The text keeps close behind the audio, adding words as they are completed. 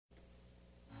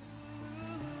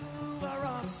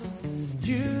awesome.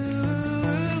 You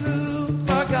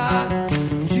are God.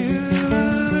 You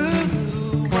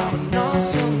are an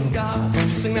awesome God. Would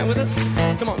you sing that with us?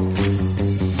 Come on.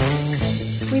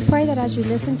 We pray that as you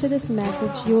listen to this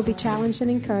message, you will be challenged and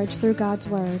encouraged through God's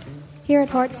Word. Here at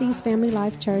Heartsease Family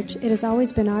Life Church, it has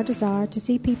always been our desire to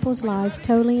see people's lives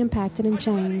totally impacted and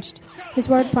changed. His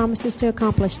Word promises to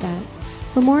accomplish that.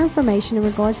 For more information in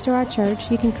regards to our church,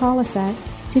 you can call us at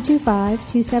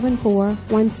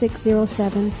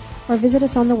 225-274-1607 or visit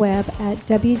us on the web at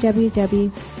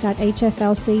www.hflc.us.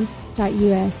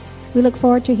 We look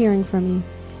forward to hearing from you.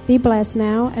 Be blessed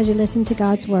now as you listen to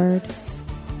God's Word.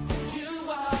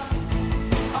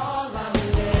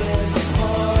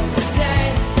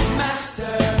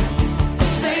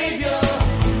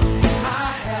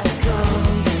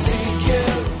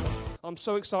 I'm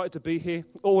so excited to be here.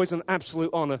 Always an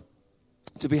absolute honor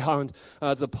to be behind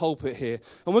the pulpit here.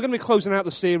 And we're going to be closing out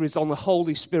the series on the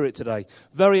Holy Spirit today.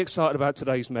 Very excited about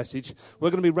today's message. We're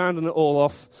going to be rounding it all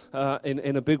off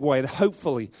in a big way. And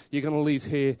hopefully you're going to leave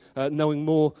here knowing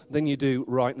more than you do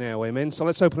right now. Amen. So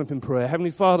let's open up in prayer.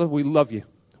 Heavenly Father, we love you.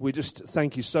 We just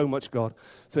thank you so much, God,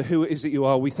 for who it is that you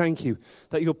are. We thank you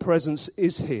that your presence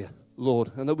is here,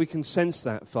 Lord, and that we can sense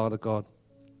that, Father God,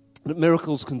 that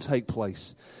miracles can take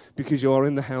place because you are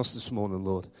in the house this morning,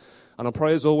 Lord. And I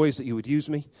pray as always that you would use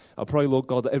me. I pray, Lord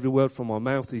God, that every word from my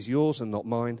mouth is yours and not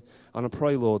mine. And I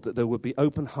pray, Lord, that there would be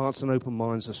open hearts and open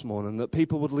minds this morning, that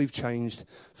people would leave changed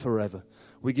forever.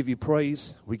 We give you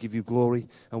praise, we give you glory,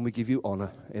 and we give you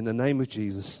honor in the name of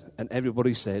Jesus. And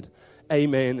everybody said,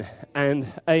 amen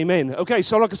and amen. Okay,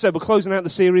 so like I said, we're closing out the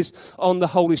series on the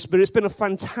Holy Spirit. It's been a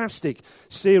fantastic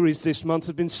series this month.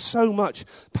 There's been so much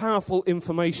powerful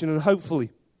information, and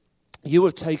hopefully you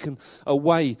have taken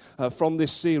away from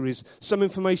this series some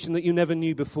information that you never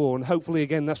knew before, and hopefully,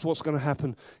 again, that's what's going to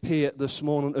happen here this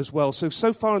morning as well.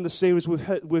 So far in the series,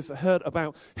 we've heard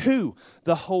about who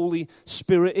the Holy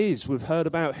Spirit is. We've heard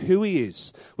about who He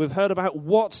is. We've heard about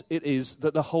what it is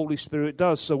that the Holy Spirit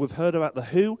does. So we've heard about the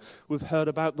who, we've heard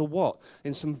about the what,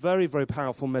 in some very, very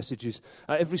powerful messages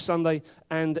every Sunday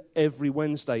and every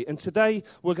Wednesday. And today,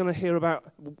 we're going to hear about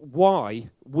why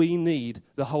we need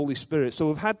the Holy Spirit. So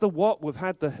we've had the what, we've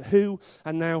had the who,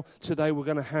 and now today we're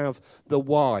going to have the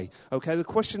why. Okay, the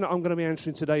question that I'm going to be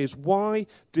answering today is, why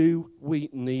do we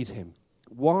need Him?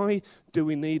 Why do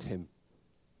we need Him?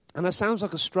 And that sounds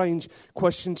like a strange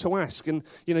question to ask. And,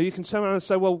 you can turn around and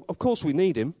say, well, of course we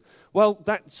need Him. Well,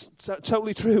 that's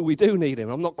totally true. We do need Him.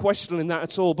 I'm not questioning that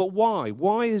at all. But why?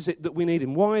 Why is it that we need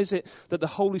Him? Why is it that the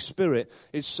Holy Spirit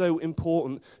is so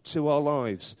important to our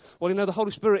lives? Well, the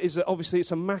Holy Spirit is obviously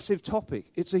it's a massive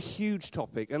topic. It's a huge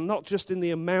topic. And not just in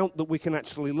the amount that we can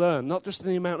actually learn, not just in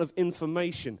the amount of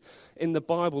information in the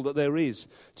Bible that there is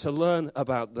to learn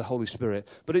about the Holy Spirit,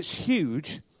 but it's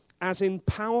huge as in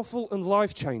powerful and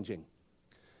life-changing.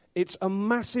 It's a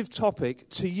massive topic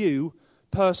to you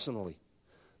personally.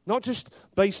 Not just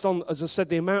based on, as I said,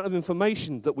 the amount of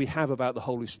information that we have about the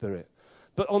Holy Spirit,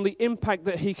 but on the impact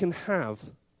that He can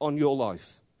have on your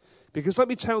life. Because let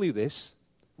me tell you this,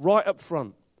 right up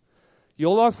front,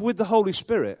 your life with the Holy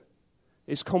Spirit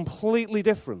is completely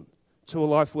different to a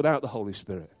life without the Holy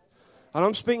Spirit. And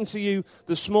I'm speaking to you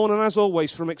this morning, as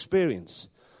always, from experience.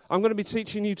 I'm going to be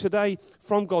teaching you today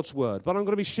from God's Word, but I'm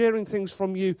going to be sharing things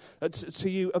from you to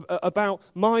you about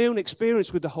my own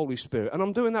experience with the Holy Spirit. And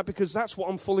I'm doing that because that's what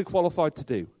I'm fully qualified to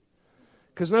do.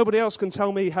 Because nobody else can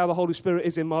tell me how the Holy Spirit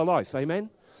is in my life, amen?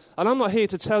 And I'm not here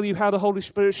to tell you how the Holy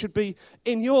Spirit should be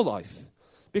in your life.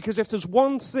 Because if there's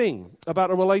one thing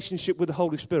about a relationship with the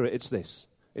Holy Spirit, it's this.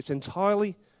 It's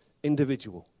entirely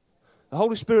individual. The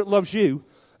Holy Spirit loves you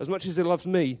as much as He loves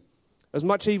me, as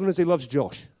much even as He loves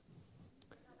Josh.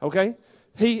 Okay?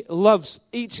 He loves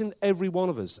each and every one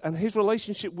of us, and His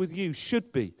relationship with you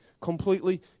should be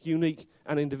completely unique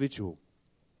and individual.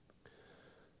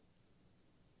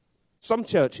 Some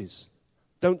churches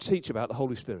don't teach about the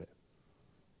Holy Spirit.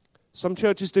 Some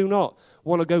churches do not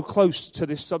want to go close to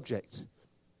this subject.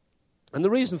 And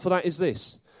the reason for that is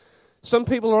this. Some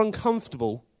people are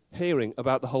uncomfortable hearing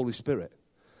about the Holy Spirit.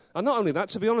 And not only that,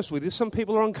 to be honest with you, some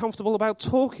people are uncomfortable about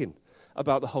talking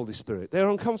about the Holy Spirit. They're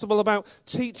uncomfortable about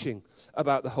teaching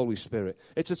about the Holy Spirit.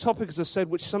 It's a topic, as I said,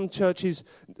 which some churches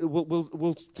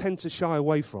will tend to shy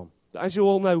away from. As you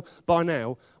all know by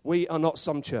now, we are not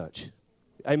some church.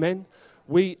 Amen?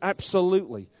 We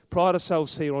absolutely pride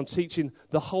ourselves here on teaching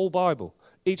the whole Bible,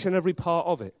 each and every part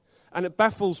of it. And it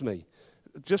baffles me,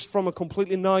 just from a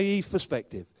completely naive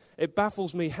perspective, it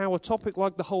baffles me how a topic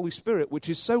like the Holy Spirit, which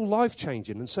is so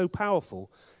life-changing and so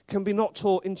powerful, can be not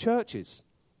taught in churches.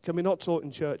 Can be not taught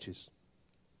in churches.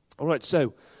 All right,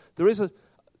 so there is,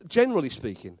 generally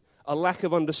speaking, a lack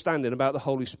of understanding about the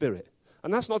Holy Spirit.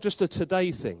 And that's not just a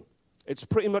today thing. It's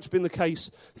pretty much been the case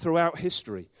throughout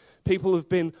history. People have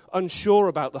been unsure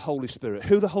about the Holy Spirit,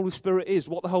 who the Holy Spirit is,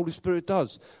 what the Holy Spirit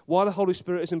does, why the Holy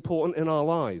Spirit is important in our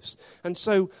lives. And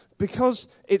so, because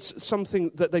it's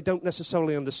something that they don't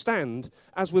necessarily understand,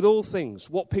 as with all things,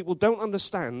 what people don't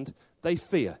understand, they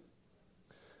fear.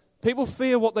 People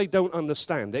fear what they don't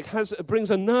understand. It brings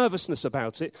a nervousness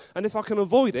about it, and if I can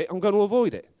avoid it, I'm going to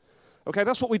avoid it. Okay,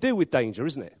 that's what we do with danger,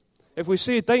 isn't it? If we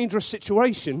see a dangerous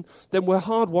situation, then we're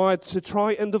hardwired to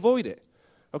try and avoid it.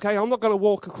 Okay, I'm not going to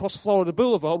walk across Florida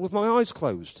Boulevard with my eyes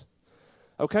closed.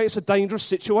 Okay, it's a dangerous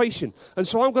situation. And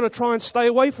so I'm going to try and stay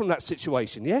away from that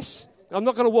situation, yes? I'm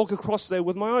not going to walk across there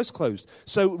with my eyes closed.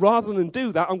 So rather than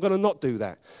do that, I'm going to not do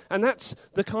that. And that's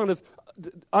the kind of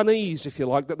unease, if you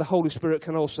like, that the Holy Spirit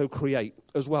can also create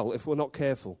as well, if we're not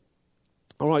careful.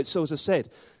 All right, so as I said,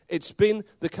 it's been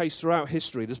the case throughout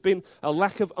history. There's been a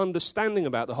lack of understanding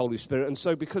about the Holy Spirit, and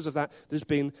so because of that, there's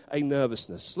been a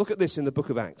nervousness. Look at this in the book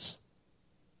of Acts.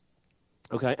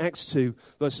 Okay, Acts 2,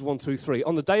 verses 1 through 3.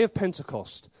 On the day of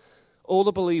Pentecost, all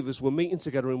the believers were meeting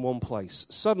together in one place.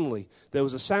 Suddenly, there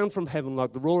was a sound from heaven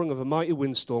like the roaring of a mighty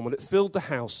windstorm, and it filled the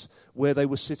house where they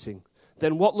were sitting.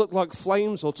 Then what looked like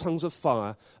flames or tongues of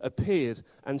fire appeared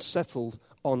and settled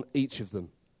on each of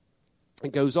them.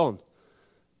 It goes on.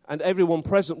 And everyone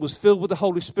present was filled with the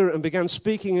Holy Spirit and began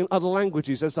speaking in other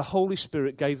languages as the Holy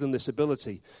Spirit gave them this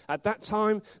ability. At that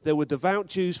time, there were devout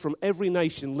Jews from every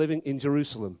nation living in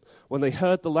Jerusalem. When they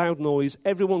heard the loud noise,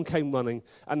 everyone came running,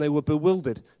 and they were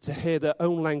bewildered to hear their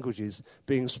own languages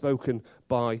being spoken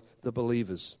by the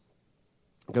believers.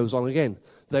 It goes on again.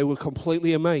 They were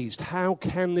completely amazed. How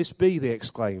can this be, they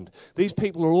exclaimed. These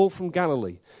people are all from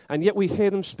Galilee, and yet we hear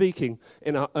them speaking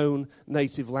in our own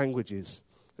native languages.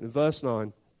 And in verse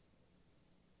 9,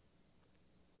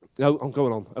 no, I'm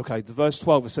going on. Okay, the verse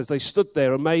 12, it says, they stood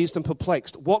there amazed and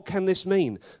perplexed. What can this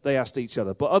mean? They asked each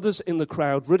other. But others in the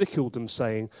crowd ridiculed them,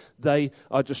 saying, they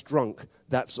are just drunk,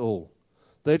 that's all.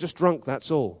 They're just drunk,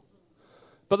 that's all.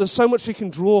 But there's so much we can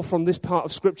draw from this part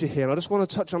of Scripture here, and I just want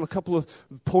to touch on a couple of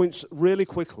points really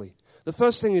quickly. The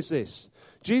first thing is this.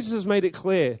 Jesus has made it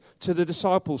clear to the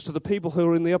disciples, to the people who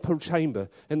are in the upper chamber,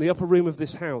 in the upper room of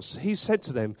this house. He's said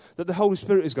to them that the Holy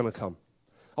Spirit is going to come.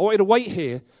 I want you to wait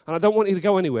here, and I don't want you to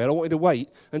go anywhere. I want you to wait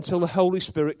until the Holy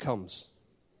Spirit comes.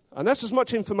 And that's as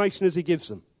much information as he gives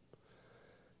them.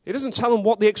 He doesn't tell them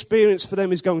what the experience for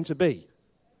them is going to be.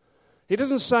 He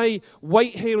doesn't say,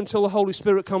 wait here until the Holy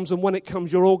Spirit comes, and when it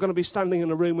comes, you're all going to be standing in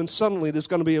a room, and suddenly there's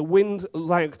going to be a wind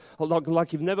like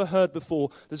you've never heard before.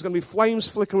 There's going to be flames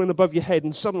flickering above your head,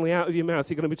 and suddenly out of your mouth,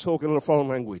 you're going to be talking in a foreign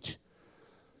language.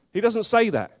 He doesn't say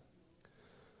that.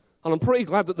 And I'm pretty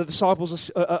glad that the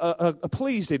disciples are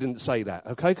pleased he didn't say that,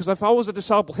 okay? Because if I was a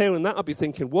disciple hearing that, I'd be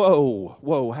thinking,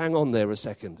 whoa, hang on there a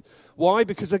second. Why?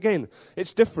 Because, again,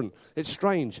 it's different. It's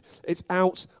strange. It's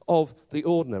out of the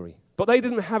ordinary. But they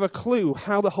didn't have a clue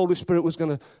how the Holy Spirit was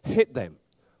going to hit them.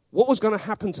 What was going to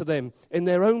happen to them in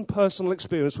their own personal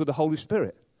experience with the Holy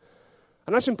Spirit.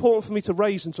 And that's important for me to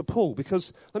raise and to pull,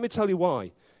 because let me tell you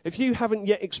why. If you haven't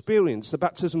yet experienced the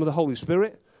baptism of the Holy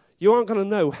Spirit, you aren't going to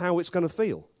know how it's going to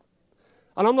feel.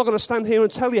 And I'm not going to stand here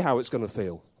and tell you how it's going to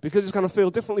feel, because it's going to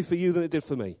feel differently for you than it did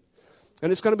for me. And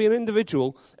it's going to be an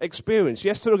individual experience.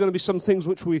 Yes, there are going to be some things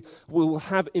which we will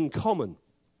have in common,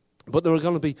 but there are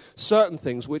going to be certain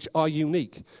things which are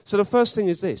unique. So the first thing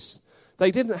is this.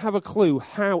 They didn't have a clue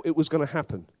how it was going to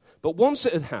happen. But once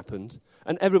it had happened,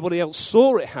 and everybody else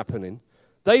saw it happening,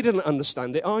 they didn't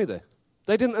understand it either.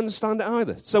 They didn't understand it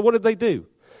either. So what did they do?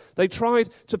 They tried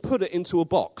to put it into a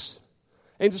box,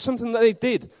 into something that they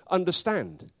did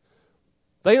understand.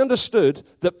 They understood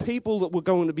that people that were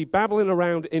going to be babbling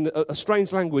around in a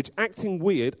strange language, acting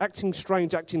weird, acting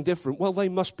strange, acting different, well, they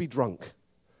must be drunk.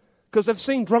 Because they've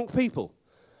seen drunk people.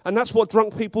 And that's what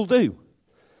drunk people do.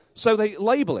 So they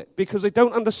label it because they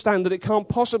don't understand that it can't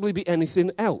possibly be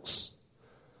anything else.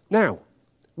 Now,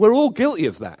 we're all guilty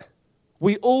of that.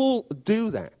 We all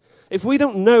do that. If we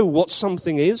don't know what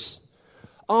something is,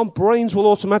 our brains will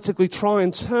automatically try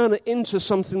and turn it into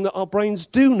something that our brains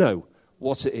do know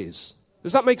what it is.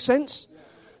 Does that make sense?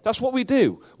 That's what we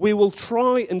do. We will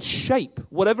try and shape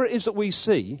whatever it is that we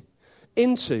see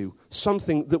into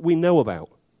something that we know about.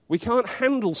 We can't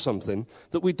handle something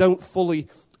that we don't fully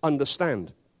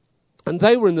understand. And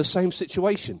they were in the same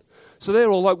situation. So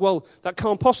they're all like, well, that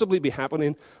can't possibly be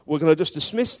happening. We're going to just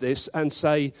dismiss this and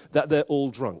say that they're all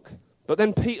drunk. But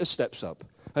then Peter steps up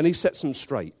and he sets them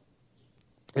straight.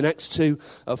 In Acts 2,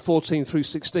 14 through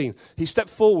 16, he stepped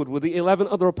forward with the 11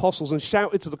 other apostles and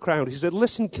shouted to the crowd. He said,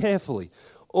 listen carefully,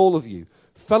 all of you,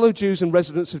 fellow Jews and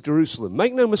residents of Jerusalem.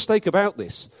 Make no mistake about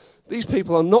this. These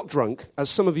people are not drunk, as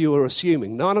some of you are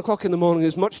assuming. 9 o'clock in the morning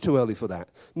is much too early for that.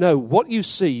 No, what you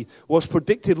see was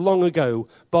predicted long ago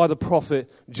by the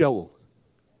prophet Joel.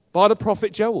 By the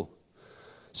prophet Joel.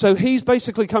 So he's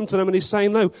basically come to them and he's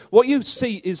saying, no, what you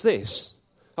see is this.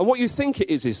 And what you think it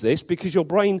is this, because your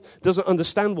brain doesn't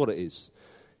understand what it is.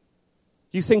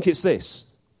 You think it's this.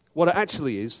 What it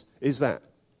actually is that.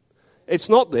 It's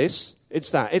not this,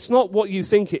 it's that. It's not what you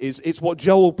think it is, it's what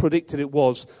Joel predicted it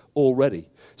was already.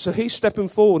 So he's stepping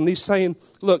forward and he's saying,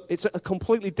 look, it's a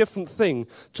completely different thing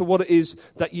to what it is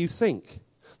that you think.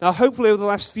 Now, hopefully over the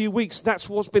last few weeks, that's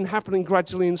what's been happening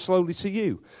gradually and slowly to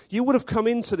you. You would have come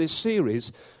into this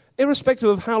series, irrespective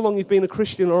of how long you've been a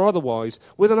Christian or otherwise,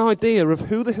 with an idea of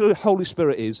who the Holy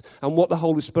Spirit is and what the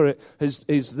Holy Spirit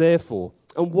is there for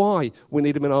and why we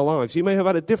need him in our lives. You may have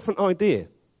had a different idea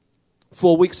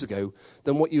 4 weeks ago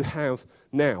than what you have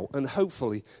now, and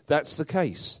hopefully that's the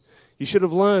case. You should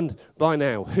have learned by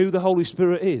now who the Holy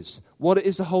Spirit is, what it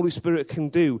is the Holy Spirit can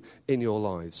do in your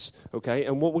lives, okay?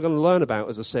 And what we're going to learn about,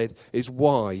 as I said, is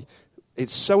why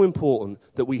it's so important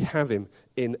that we have him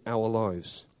in our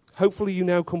lives. Hopefully you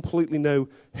now completely know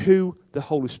who the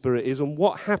Holy Spirit is and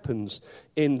what happens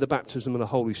in the baptism of the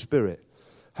Holy Spirit.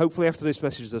 Hopefully after this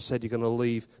message, as I said, you're going to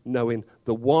leave knowing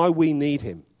the why we need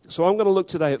him. So I'm going to look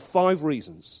today at 5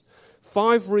 reasons.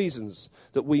 5 reasons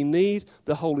that we need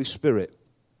the Holy Spirit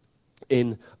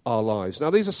in our lives. Now,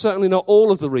 these are certainly not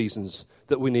all of the reasons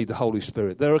that we need the Holy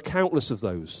Spirit. There are countless of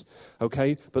those,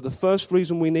 okay? But the first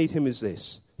reason we need him is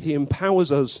this. He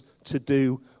empowers us to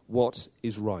do what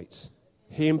is right.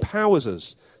 He empowers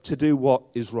us to do what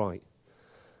is right.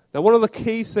 Now, one of the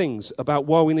key things about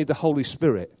why we need the Holy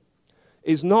Spirit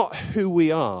is not who we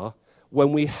are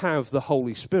when we have the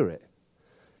Holy Spirit.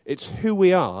 It's who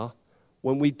we are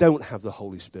when we don't have the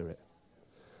Holy Spirit.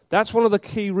 That's one of the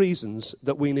key reasons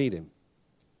that we need him.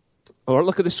 All right,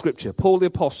 look at this scripture. Paul the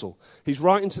Apostle, he's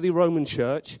writing to the Roman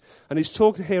church, and he's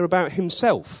talking here about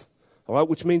himself, all right,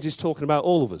 which means he's talking about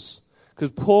all of us.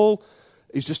 Because Paul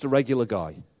is just a regular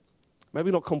guy.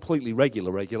 Maybe not completely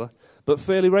regular, but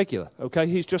fairly regular, okay?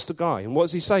 He's just a guy. And what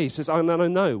does he say? He says, I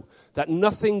know that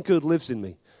nothing good lives in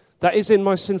me. That is in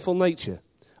my sinful nature.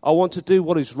 I want to do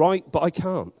what is right, but I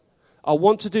can't. I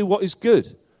want to do what is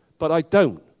good, but I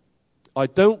don't. I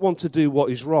don't want to do what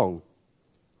is wrong,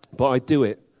 but I do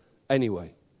it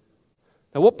anyway.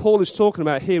 Now, what Paul is talking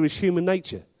about here is human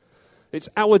nature. It's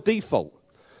our default.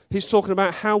 He's talking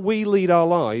about how we lead our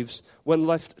lives when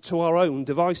left to our own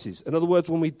devices. In other words,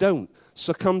 when we don't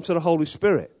succumb to the Holy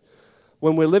Spirit.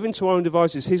 When we're living to our own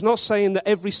devices. He's not saying that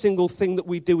every single thing that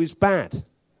we do is bad.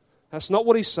 That's not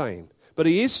what he's saying. But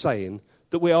he is saying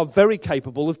that we are very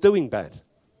capable of doing bad.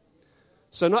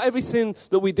 So not everything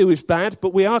that we do is bad,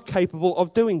 but we are capable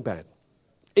of doing bad.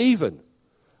 Even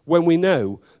when we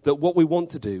know that what we want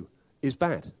to do is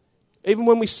bad. Even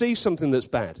when we see something that's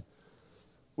bad,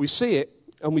 we see it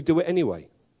and we do it anyway.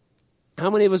 How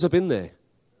many of us have been there?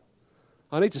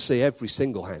 I need to see every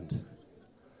single hand.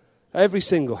 Every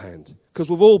single hand. Because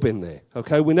we've all been there,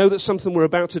 okay? We know that something we're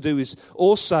about to do is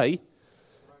or say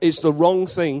is the wrong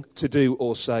thing to do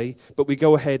or say, but we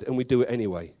go ahead and we do it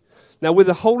anyway. Now, with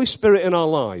the Holy Spirit in our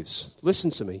lives,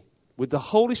 listen to me, with the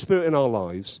Holy Spirit in our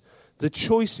lives, the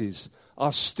choices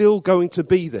are still going to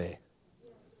be there.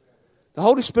 The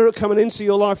Holy Spirit coming into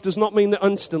your life does not mean that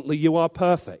instantly you are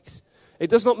perfect. It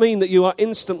does not mean that you are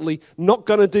instantly not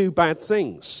going to do bad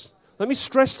things. Let me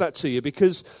stress that to you,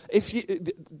 because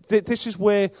this is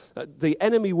where the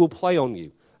enemy will play on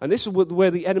you. And this is where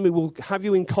the enemy will have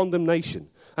you in condemnation.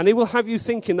 And he will have you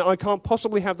thinking that I can't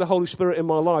possibly have the Holy Spirit in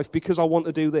my life because I want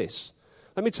to do this.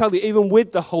 Let me tell you, even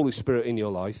with the Holy Spirit in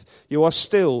your life, you are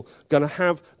still going to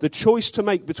have the choice to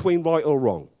make between right or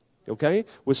wrong. Okay?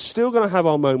 We're still going to have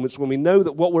our moments when we know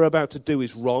that what we're about to do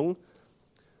is wrong.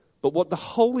 But what the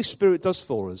Holy Spirit does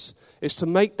for us is to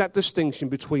make that distinction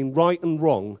between right and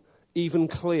wrong even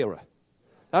clearer.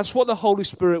 That's what the Holy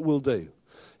Spirit will do.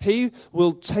 He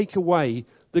will take away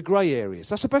the grey areas.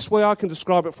 That's the best way I can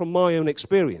describe it from my own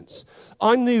experience.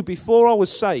 I knew before I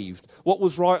was saved what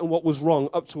was right and what was wrong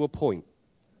up to a point.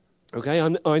 Okay,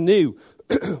 I knew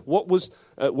what was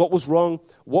wrong,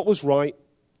 what was right,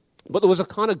 but there was a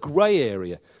kind of grey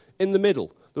area in the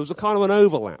middle. There was a kind of an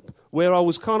overlap where I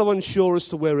was kind of unsure as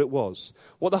to where it was.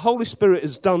 What the Holy Spirit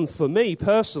has done for me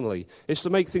personally is to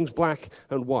make things black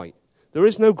and white. There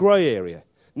is no grey area.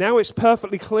 Now it's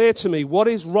perfectly clear to me what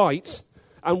is right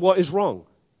and what is wrong.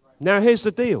 Now here's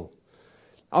the deal.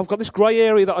 I've got this grey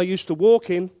area that I used to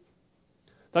walk in.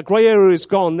 That grey area is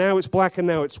gone. Now it's black and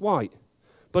now it's white.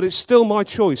 But it's still my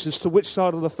choice as to which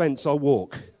side of the fence I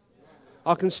walk.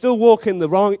 I can still walk in the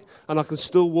right and I can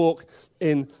still walk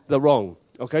in the wrong.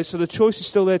 Okay, so the choice is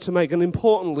still there to make. And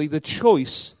importantly, the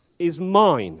choice is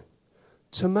mine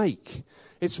to make.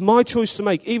 It's my choice to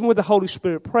make. Even with the Holy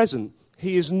Spirit present,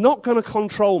 he is not going to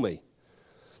control me.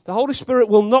 The Holy Spirit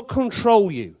will not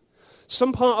control you.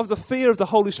 Some part of the fear of the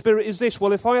Holy Spirit is this.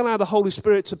 Well, if I allow the Holy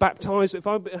Spirit to baptize, if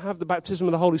I have the baptism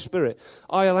of the Holy Spirit,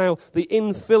 I allow the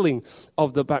infilling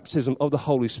of the baptism of the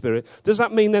Holy Spirit. Does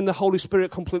that mean then the Holy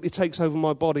Spirit completely takes over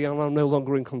my body and I'm no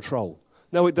longer in control?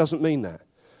 No, it doesn't mean that.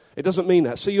 It doesn't mean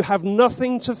that. So you have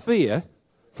nothing to fear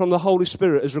from the Holy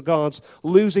Spirit as regards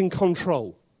losing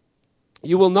control.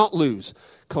 You will not lose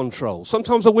control.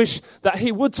 Sometimes I wish that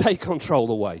he would take control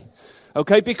away.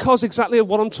 Okay, because exactly of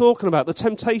what I'm talking about. The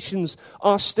temptations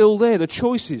are still there. The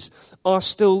choices are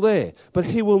still there. But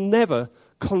he will never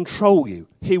control you.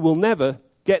 He will never,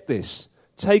 get this,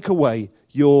 take away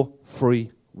your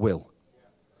free will.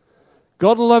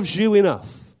 God loves you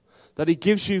enough that he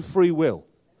gives you free will.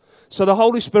 So the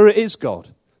Holy Spirit is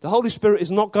God. The Holy Spirit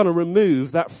is not going to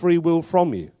remove that free will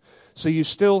from you. So you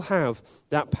still have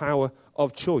that power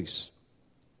of choice.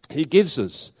 He gives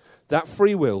us that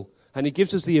free will. And he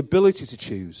gives us the ability to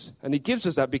choose. And he gives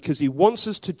us that because he wants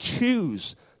us to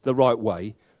choose the right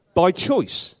way by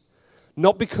choice,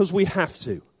 not because we have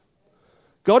to.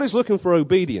 God is looking for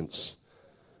obedience.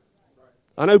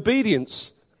 And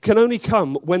obedience can only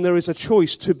come when there is a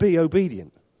choice to be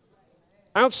obedient.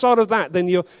 Outside of that, then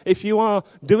if you are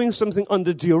doing something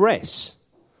under duress,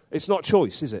 it's not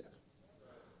choice, is it?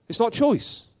 It's not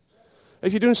choice.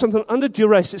 If you're doing something under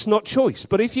duress, it's not choice.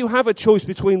 But if you have a choice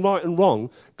between right and wrong,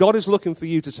 God is looking for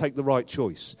you to take the right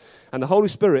choice. And the Holy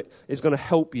Spirit is going to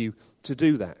help you to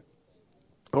do that.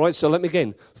 All right, so let me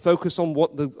again focus on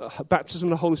what the baptism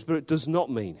of the Holy Spirit does not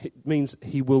mean.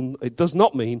 It does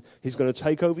not mean he's going to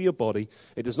take over your body.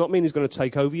 It does not mean he's going to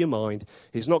take over your mind.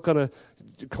 He's not going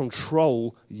to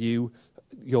control you,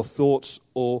 your thoughts,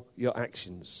 or your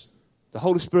actions. The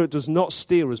Holy Spirit does not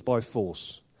steer us by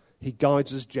force. He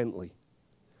guides us gently.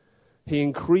 He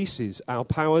increases our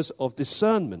powers of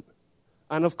discernment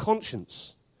and of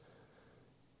conscience.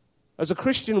 As a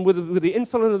Christian with the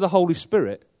infilling of the Holy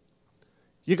Spirit,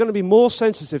 you're going to be more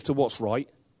sensitive to what's right,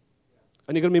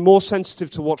 and you're going to be more sensitive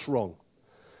to what's wrong.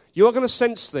 You are going to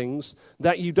sense things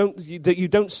that you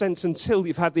don't sense until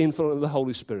you've had the infilling of the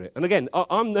Holy Spirit. And again,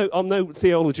 I'm no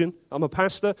theologian. I'm a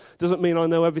pastor. Doesn't mean I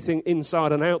know everything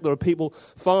inside and out. There are people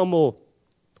far more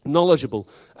knowledgeable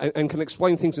and can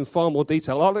explain things in far more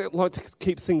detail. I like to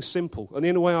keep things simple, and the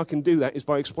only way I can do that is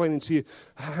by explaining to you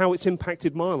how it's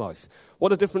impacted my life, what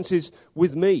the difference is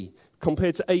with me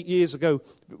compared to 8 years ago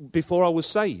before I was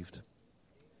saved.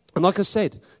 And like I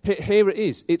said, here it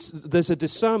is. There's a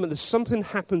discernment. There's something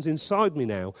happens inside me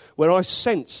now where I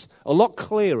sense a lot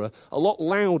clearer, a lot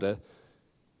louder,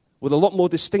 with a lot more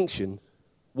distinction,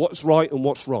 what's right and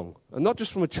what's wrong. And not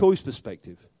just from a choice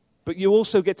perspective, but you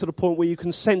also get to the point where you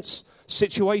can sense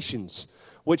situations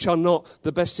which are not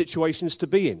the best situations to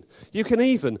be in. You can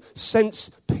even sense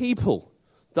people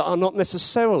that are not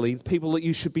necessarily people that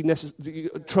you should be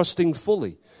trusting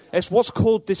fully. It's what's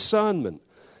called discernment.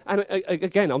 And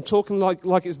again, I'm talking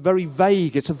like it's very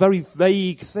vague. It's a very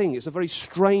vague thing. It's a very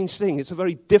strange thing. It's a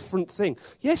very different thing.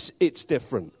 Yes, it's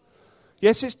different.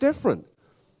 Yes, it's different.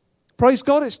 Praise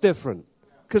God, it's different.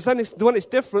 Because then when it's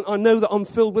different, I know that I'm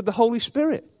filled with the Holy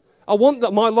Spirit. I want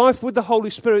that my life with the Holy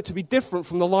Spirit to be different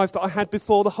from the life that I had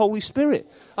before the Holy Spirit.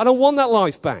 I don't want that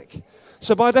life back.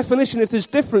 So by definition, if there's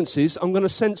differences, I'm going to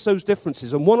sense those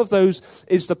differences. And one of those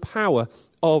is the power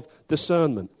of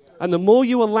discernment. And the more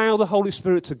you allow the Holy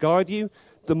Spirit to guide you,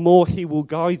 the more he will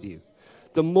guide you.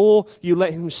 The more you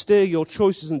let him steer your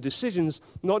choices and decisions,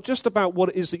 not just about what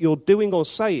it is that you're doing or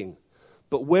saying,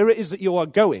 but where it is that you are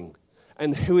going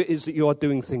and who it is that you are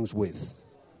doing things with.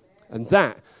 And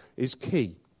that is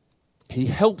key. He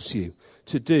helps you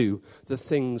to do the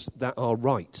things that are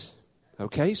right.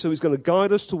 Okay, so he's going to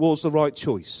guide us towards the right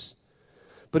choice.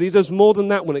 But he does more than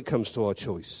that when it comes to our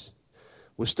choice.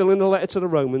 We're still in the letter to the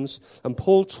Romans, and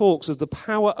Paul talks of the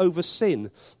power over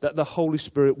sin that the Holy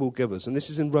Spirit will give us. And this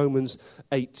is in Romans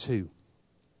 8:2.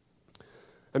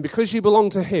 And because you belong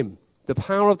to him, the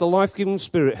power of the life-giving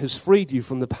Spirit has freed you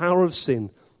from the power of sin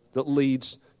that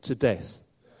leads to death.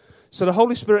 So the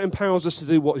Holy Spirit empowers us to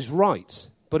do what is right,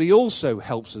 but he also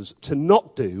helps us to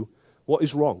not do what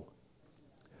is wrong.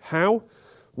 How?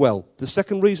 Well, the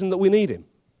second reason that we need him.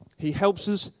 He helps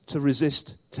us to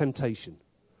resist temptation.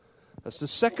 That's the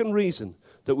second reason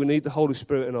that we need the Holy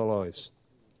Spirit in our lives.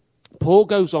 Paul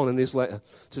goes on in his letter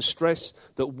to stress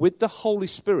that with the Holy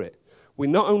Spirit, we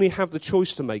not only have the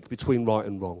choice to make between right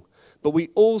and wrong, but we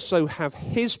also have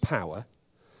his power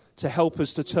to help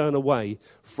us to turn away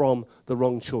from the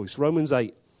wrong choice. Romans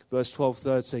 8, verse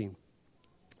 12-13.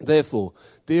 Therefore,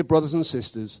 dear brothers and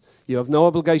sisters, you have no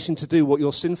obligation to do what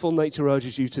your sinful nature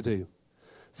urges you to do.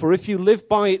 For if you live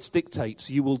by its dictates,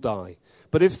 you will die.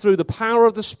 But if through the power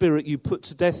of the Spirit you put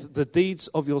to death the deeds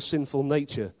of your sinful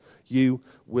nature, you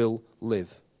will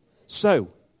live. So,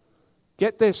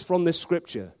 get this from this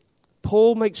scripture.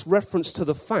 Paul makes reference to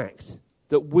the fact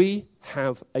that we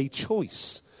have a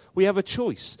choice. We have a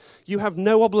choice. You have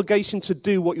no obligation to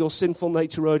do what your sinful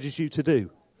nature urges you to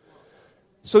do.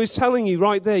 So he's telling you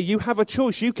right there, you have a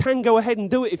choice. You can go ahead and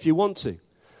do it if you want to.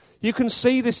 You can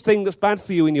see this thing that's bad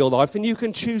for you in your life, and you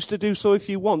can choose to do so if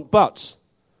you want, but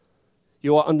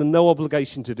you are under no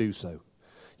obligation to do so.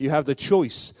 You have the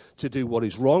choice to do what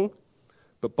is wrong,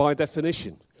 but by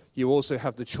definition, you also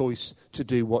have the choice to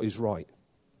do what is right.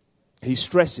 He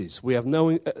stresses we have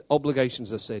no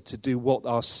obligations, as I said, to do what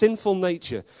our sinful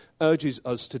nature urges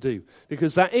us to do,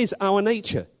 because that is our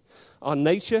nature. Our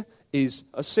nature is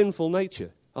a sinful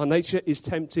nature. Our nature is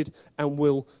tempted and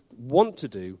will want to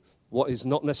do what is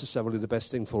not necessarily the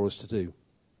best thing for us to do.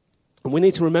 And we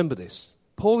need to remember this.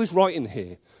 Paul is writing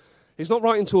here. He's not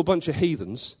writing to a bunch of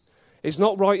heathens. He's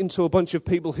not writing to a bunch of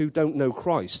people who don't know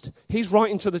Christ. He's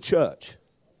writing to the church.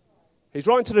 He's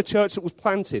writing to the church that was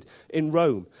planted in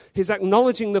Rome. He's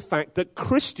acknowledging the fact that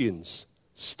Christians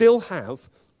still have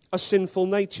a sinful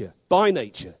nature, by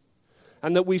nature,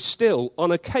 and that we still,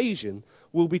 on occasion,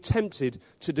 will be tempted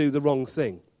to do the wrong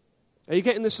thing. Are you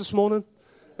getting this morning?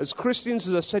 As Christians,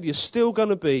 as I said, you're still going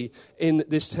to be in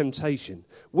this temptation.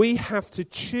 We have to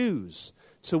choose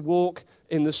to walk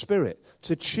in the Spirit,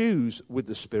 to choose with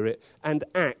the Spirit and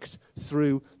act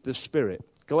through the Spirit.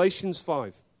 Galatians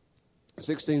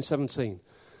 5:16-17.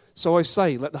 So I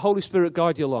say, let the Holy Spirit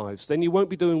guide your lives. Then you won't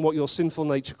be doing what your sinful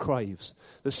nature craves.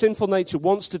 The sinful nature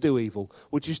wants to do evil,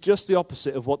 which is just the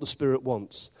opposite of what the Spirit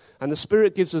wants. And the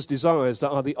Spirit gives us desires that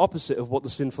are the opposite of what the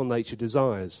sinful nature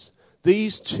desires.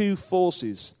 These two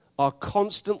forces are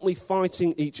constantly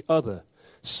fighting each other,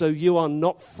 so you are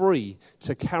not free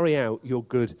to carry out your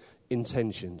good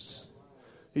intentions.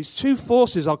 These two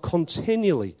forces are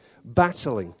continually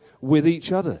battling with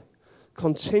each other.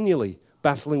 Continually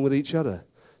battling with each other.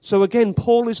 So again,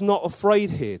 Paul is not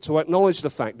afraid here to acknowledge the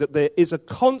fact that there is a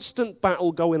constant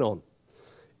battle going on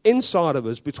inside of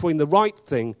us between the right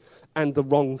thing and the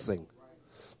wrong thing.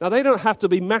 Now, they don't have to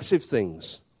be massive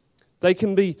things. They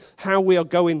can be how we are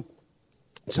going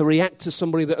to react to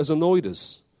somebody that has annoyed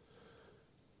us.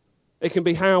 It can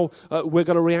be how we're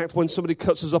going to react when somebody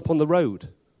cuts us up on the road.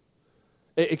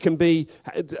 It can be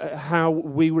how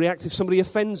we react if somebody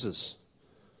offends us.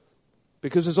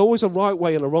 Because there's always a right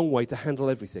way and a wrong way to handle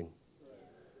everything.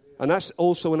 And that's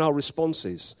also in our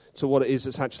responses to what it is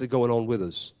that's actually going on with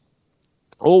us.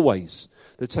 Always,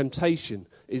 the temptation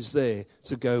is there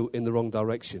to go in the wrong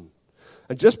direction.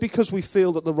 And just because we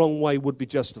feel that the wrong way would be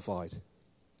justified.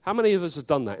 How many of us have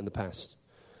done that in the past?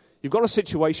 You've got a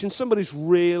situation, somebody's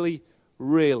really,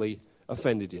 really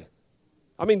offended you.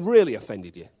 I mean, really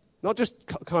offended you. Not just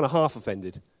kind of half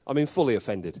offended. I mean, fully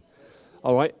offended.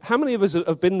 All right. How many of us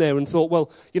have been there and thought,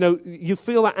 well, you know, you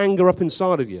feel that anger up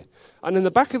inside of you. And in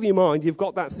the back of your mind, you've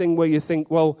got that thing where you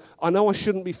think, well, I know I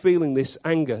shouldn't be feeling this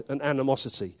anger and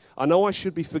animosity. I know I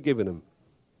should be forgiving them.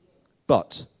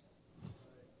 But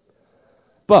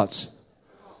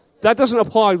that doesn't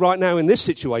apply right now in this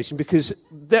situation because,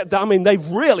 they've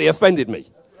really offended me.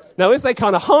 Now, if they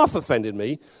kind of half offended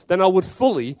me, then I would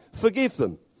fully forgive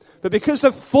them. But because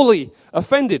they've fully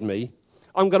offended me,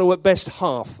 I'm going to at best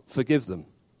half forgive them.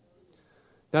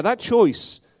 Now that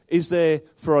choice is there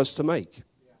for us to make.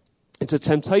 It's a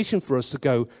temptation for us to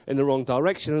go in the wrong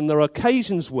direction. And there are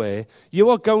occasions where you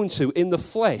are going to, in the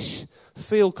flesh,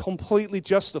 feel completely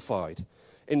justified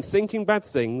in thinking bad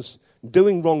things,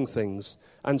 doing wrong things,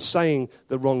 and saying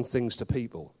the wrong things to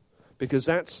people. Because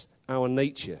that's our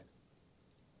nature.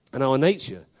 And our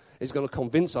nature is going to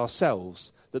convince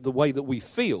ourselves that the way that we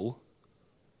feel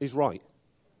is right.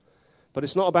 But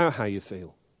it's not about how you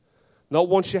feel. Not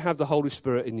once you have the Holy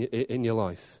Spirit in your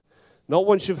life. Not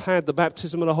once you've had the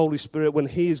baptism of the Holy Spirit when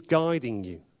He is guiding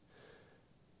you.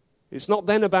 It's not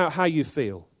then about how you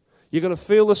feel. You're going to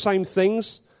feel the same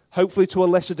things, hopefully to a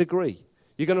lesser degree.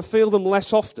 You're going to feel them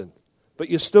less often, but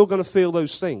you're still going to feel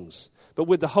those things. But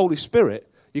with the Holy Spirit,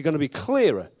 you're going to be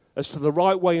clearer as to the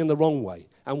right way and the wrong way.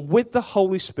 And with the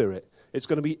Holy Spirit, it's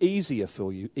going to be easier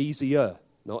for you. Easier,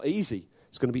 not easy.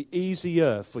 It's going to be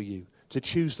easier for you to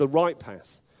choose the right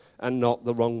path and not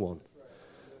the wrong one.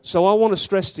 So I want to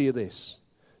stress to you this.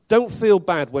 Don't feel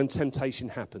bad when temptation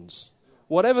happens.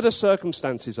 Whatever the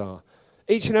circumstances are,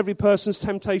 each and every person's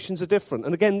temptations are different.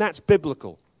 And again, that's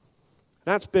biblical.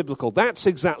 That's biblical. That's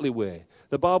exactly where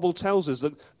The Bible tells us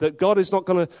that God is not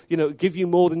going to, give you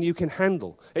more than you can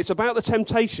handle. It's about the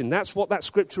temptation. That's what that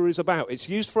scripture is about. It's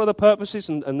used for other purposes,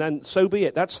 and then so be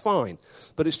it. That's fine.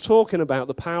 But it's talking about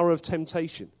the power of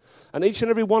temptation. And each and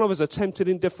every one of us are tempted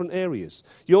in different areas.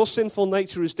 Your sinful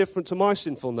nature is different to my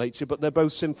sinful nature, but they're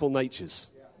both sinful natures.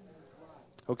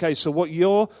 Okay, so what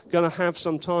you're going to have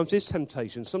sometimes is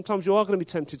temptation. Sometimes you are going to be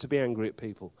tempted to be angry at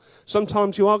people.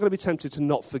 Sometimes you are going to be tempted to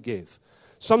not forgive.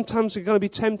 Sometimes you're going to be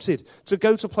tempted to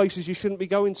go to places you shouldn't be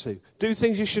going to, do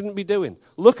things you shouldn't be doing,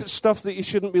 look at stuff that you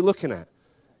shouldn't be looking at.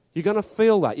 You're going to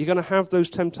feel that. You're going to have those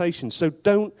temptations. So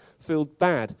don't feel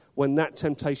bad when that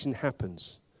temptation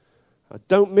happens.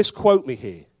 Don't misquote me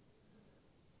here.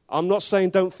 I'm not saying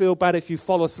don't feel bad if you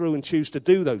follow through and choose to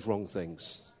do those wrong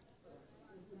things.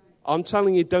 I'm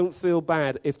telling you, don't feel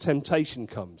bad if temptation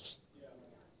comes.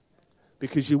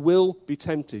 Because you will be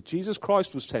tempted. Jesus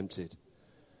Christ was tempted.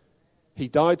 He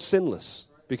died sinless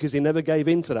because he never gave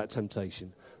in to that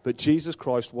temptation. But Jesus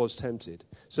Christ was tempted.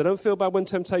 So don't feel bad when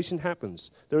temptation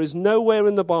happens. There is nowhere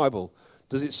in the Bible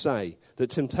does it say that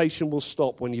temptation will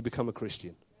stop when you become a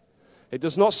Christian. It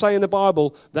does not say in the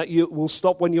Bible that you will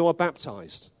stop when you are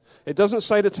baptized. It doesn't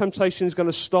say that temptation is going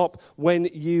to stop when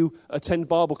you attend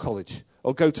Bible college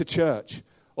or go to church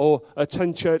or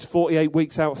attend church 48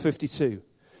 weeks out of 52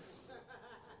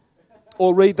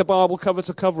 or read the Bible cover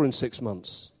to cover in 6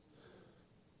 months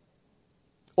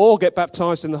or get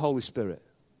baptized in the Holy Spirit.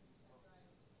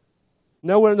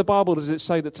 Nowhere in the Bible does it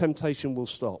say that temptation will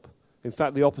stop. In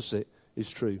fact, the opposite is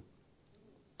true.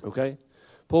 Okay?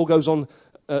 Paul goes on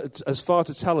as far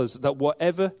to tell us that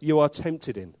whatever you are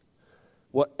tempted in,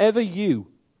 whatever you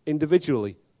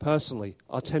individually, personally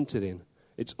are tempted in,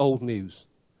 it's old news.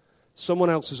 Someone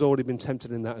else has already been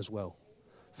tempted in that as well.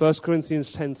 1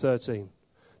 Corinthians 10:13.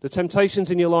 The temptations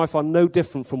in your life are no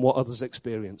different from what others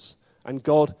experience. And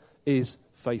God is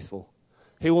faithful.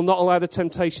 He will not allow the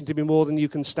temptation to be more than you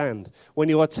can stand. When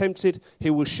you are tempted, he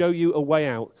will show you a way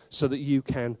out so that you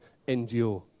can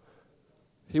endure.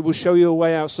 He will show you a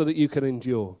way out so that you can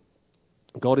endure.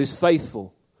 God is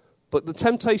faithful. But the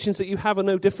temptations that you have are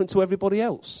no different to everybody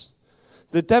else.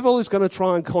 The devil is going to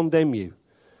try and condemn you.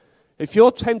 If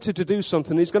you're tempted to do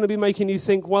something, he's going to be making you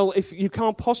think, well, if you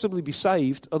can't possibly be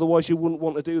saved, otherwise you wouldn't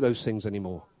want to do those things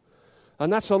anymore.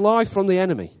 And that's a lie from the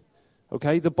enemy.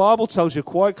 Okay? The Bible tells you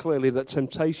quite clearly that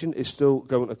temptation is still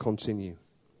going to continue.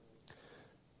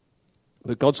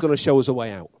 But God's going to show us a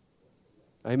way out.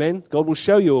 Amen? God will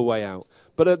show you a way out.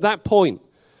 But at that point,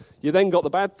 you then got the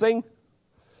bad thing,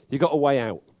 you got a way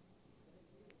out.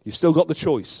 You've still got the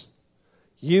choice.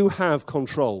 You have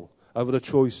control over the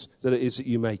choice that it is that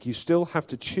you make. You still have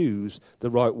to choose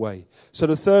the right way. So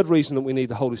the third reason that we need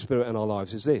the Holy Spirit in our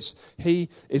lives is this. He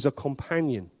is a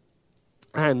companion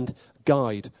and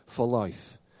guide for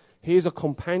life. He is a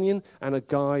companion and a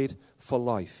guide for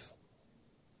life.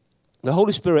 The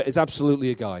Holy Spirit is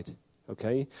absolutely a guide.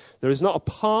 Okay? There is not a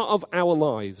part of our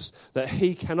lives that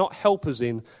he cannot help us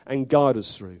in and guide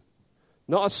us through.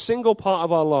 Not a single part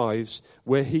of our lives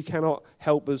where he cannot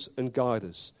help us and guide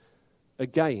us.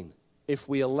 Again, if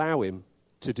we allow him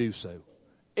to do so.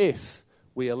 If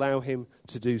we allow him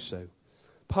to do so.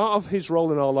 Part of his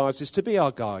role in our lives is to be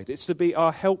our guide. It's to be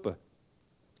our helper.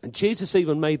 And Jesus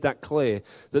even made that clear,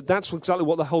 that that's exactly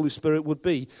what the Holy Spirit would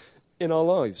be in our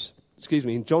lives.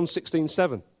 In John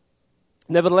 16:7.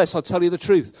 Nevertheless, I tell you the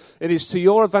truth. It is to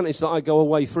your advantage that I go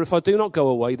away. For if I do not go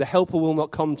away, the helper will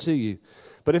not come to you.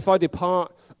 But if I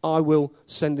depart, I will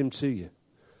send him to you.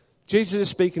 Jesus is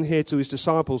speaking here to his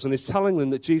disciples and is telling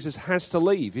them that Jesus has to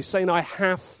leave. He's saying, I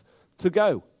have to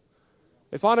go.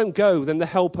 If I don't go, then the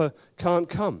helper can't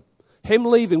come. Him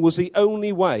leaving was the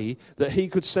only way that he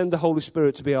could send the Holy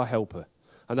Spirit to be our helper.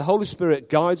 And the Holy Spirit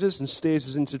guides us and steers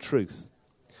us into truth.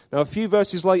 Now, a few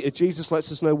verses later, Jesus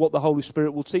lets us know what the Holy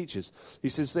Spirit will teach us. He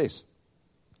says this,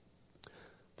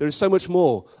 there is so much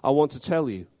more I want to tell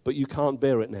you, but you can't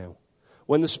bear it now.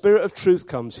 When the Spirit of truth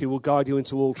comes, he will guide you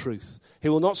into all truth. He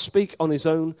will not speak on his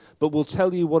own, but will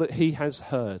tell you what he has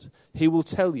heard. He will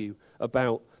tell you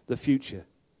about the future.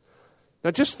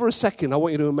 Now, just for a second, I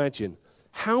want you to imagine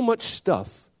how much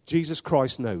stuff Jesus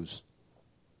Christ knows.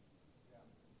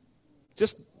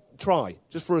 Just try,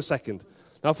 just for a second.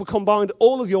 Now, if we combined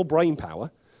all of your brain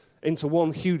power into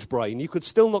one huge brain, you could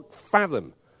still not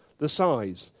fathom the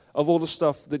size of all the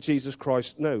stuff that Jesus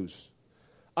Christ knows.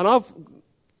 And I've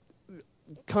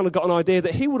kind of got an idea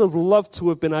that he would have loved to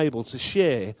have been able to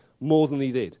share more than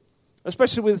he did,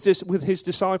 especially with his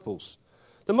disciples.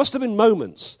 There must have been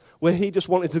moments where he just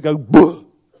wanted to go, "Buh,"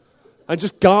 and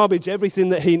just garbage everything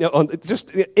that he knows,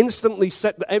 just instantly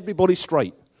set everybody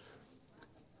straight.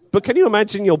 But can you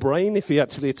imagine your brain if he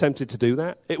actually attempted to do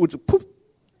that? It would poof,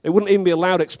 It wouldn't even be a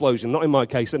loud explosion, not in my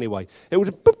case anyway. It would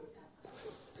boop.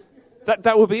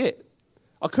 That would be it.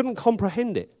 I couldn't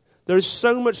comprehend it. There is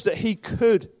so much that he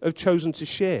could have chosen to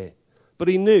share, but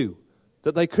he knew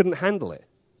that they couldn't handle it.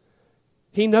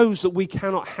 He knows that we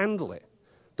cannot handle it,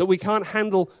 that we can't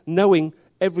handle knowing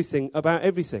everything about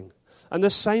everything. And the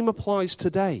same applies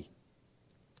today.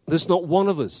 There's not one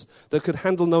of us that could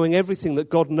handle knowing everything that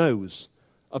God knows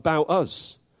about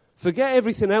us. Forget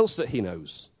everything else that he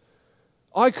knows.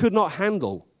 I could not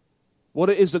handle what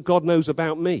it is that God knows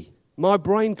about me. My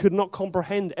brain could not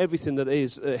comprehend everything that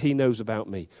he knows about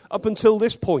me up until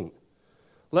this point,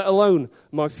 let alone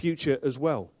my future as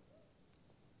well.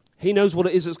 He knows what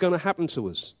it is that's going to happen to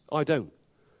us. I don't.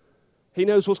 He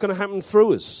knows what's going to happen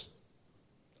through us.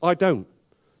 I don't.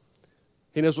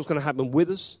 He knows what's going to happen with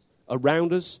us,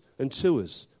 around us, and to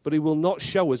us. But he will not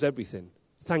show us everything.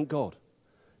 Thank God.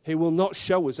 He will not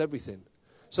show us everything.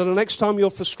 So the next time you're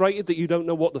frustrated that you don't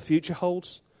know what the future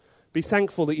holds, be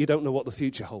thankful that you don't know what the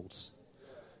future holds.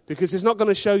 Because he's not going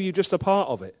to show you just a part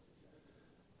of it.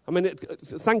 I mean,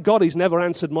 thank God he's never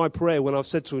answered my prayer when I've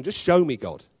said to him, just show me,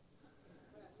 God.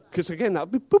 Because again, that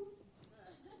would be boop.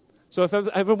 So if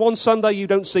ever one Sunday you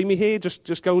don't see me here,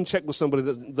 just go and check with somebody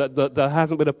that there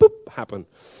hasn't been a boop happen.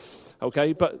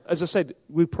 Okay? But as I said,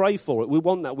 we pray for it. We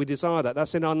want that. We desire that.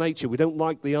 That's in our nature. We don't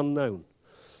like the unknown.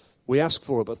 We ask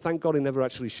for it, but thank God he never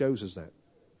actually shows us that.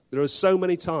 There are so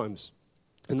many times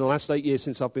in the last 8 years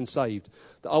since I've been saved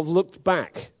that I've looked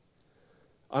back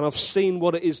and I've seen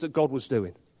what it is that God was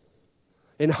doing.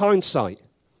 In hindsight,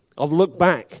 I've looked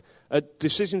back at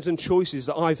decisions and choices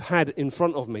that I've had in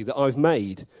front of me, that I've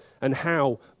made, and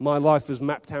how my life has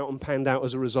mapped out and panned out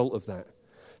as a result of that.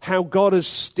 How God has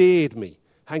steered me,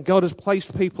 and God has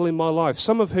placed people in my life,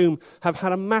 some of whom have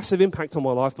had a massive impact on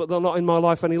my life, but they're not in my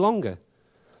life any longer.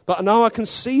 But now I can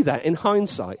see that in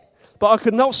hindsight. But I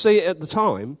could not see it at the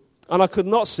time, and I could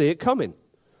not see it coming.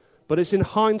 But it's in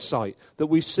hindsight that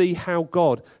we see how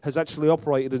God has actually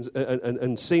operated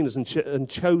and seen us and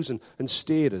chosen and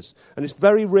steered us. And it's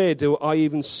very rare do I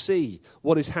even see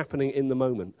what is happening in the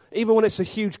moment. Even when it's a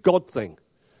huge God thing.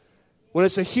 When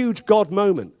it's a huge God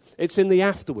moment, it's in the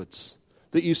afterwards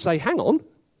that you say, hang on,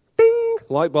 ding,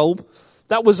 light bulb.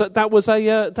 That was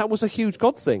a huge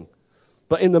God thing.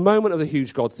 But in the moment of the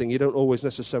huge God thing, you don't always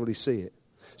necessarily see it.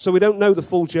 So we don't know the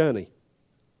full journey.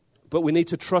 But we need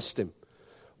to trust him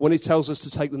when he tells us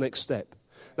to take the next step.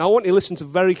 Now, I want you to listen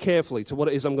very carefully to what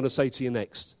it is I'm going to say to you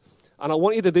next. And I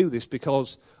want you to do this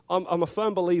because I'm a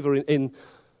firm believer in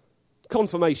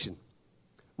confirmation.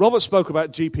 Robert spoke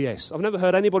about GPS. I've never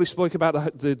heard anybody speak about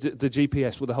the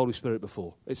GPS with the Holy Spirit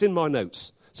before. It's in my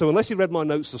notes. So unless you read my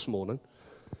notes this morning.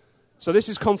 So this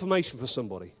is confirmation for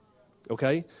somebody.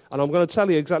 Okay? And I'm going to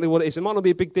tell you exactly what it is. It might not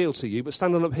be a big deal to you, but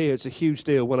standing up here, it's a huge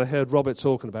deal when I heard Robert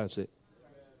talking about it.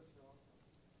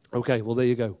 Okay, well, there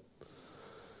you go.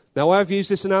 Now, I've used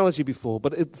this analogy before,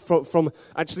 but from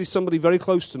actually somebody very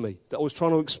close to me that I was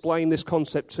trying to explain this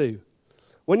concept to.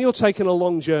 When you're taking a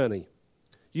long journey,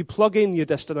 you plug in your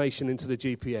destination into the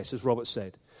GPS, as Robert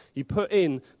said. You put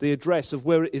in the address of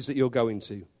where it is that you're going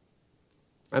to.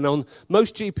 And on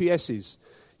most GPSs,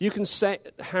 you can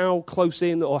set how close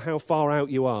in or how far out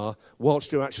you are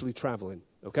whilst you're actually traveling.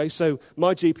 Okay, so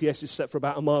my GPS is set for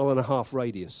about 1.5 mile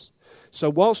radius. So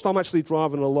whilst I'm actually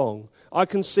driving along, I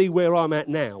can see where I'm at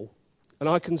now, and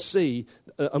I can see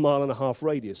 1.5 mile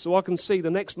radius. So I can see the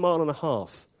next 1.5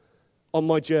 miles on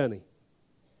my journey.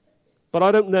 But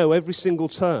I don't know every single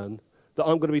turn that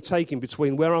I'm going to be taking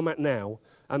between where I'm at now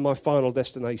and my final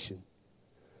destination.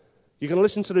 You're going to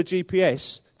listen to the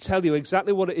GPS tell you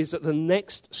exactly what it is that the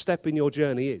next step in your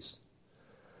journey is.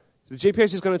 The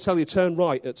GPS is going to tell you turn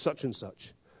right at such and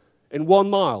such. In 1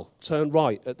 mile, turn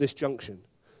right at this junction.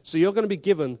 So you're going to be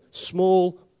given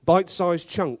small, bite-sized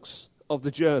chunks of the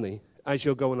journey as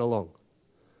you're going along.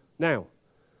 Now,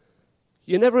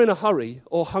 you're never in a hurry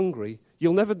or hungry.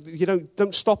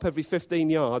 Don't stop every 15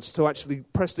 yards to actually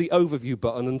press the overview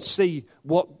button and see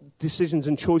what decisions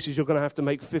and choices you're going to have to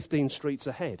make 15 streets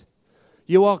ahead.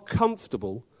 You are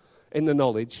comfortable in the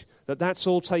knowledge that that's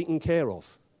all taken care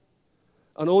of.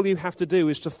 And all you have to do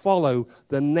is to follow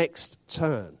the next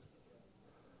turn.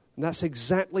 And that's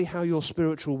exactly how your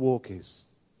spiritual walk is.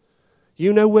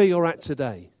 You know where you're at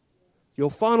today.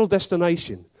 Your final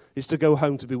destination is to go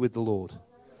home to be with the Lord.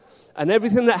 And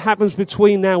everything that happens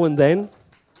between now and then,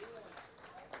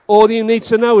 all you need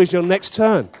to know is your next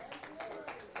turn.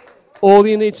 All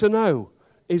you need to know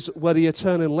is whether you're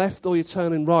turning left or you're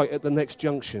turning right at the next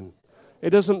junction. It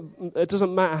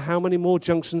doesn't matter how many more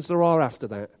junctions there are after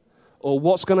that, or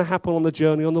what's going to happen on the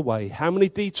journey on the way, how many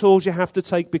detours you have to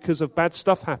take because of bad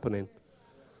stuff happening.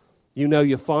 You know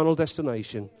your final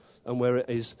destination and where it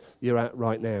is you're at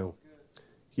right now.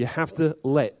 You have to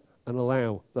let and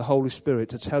allow the Holy Spirit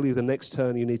to tell you the next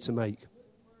turn you need to make.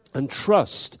 And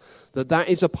trust that that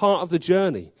is a part of the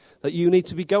journey that you need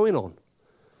to be going on.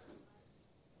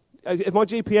 If my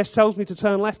GPS tells me to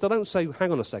turn left, I don't say,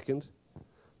 hang on a second.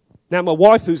 Now, my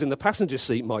wife, who's in the passenger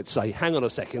seat, might say, hang on a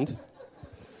second.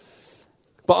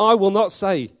 But I will not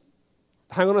say,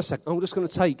 hang on a second. I'm just going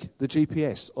to take the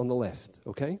GPS on the left,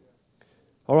 okay?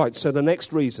 All right, so the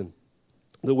next reason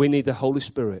that we need the Holy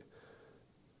Spirit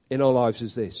in our lives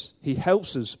is this. He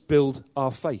helps us build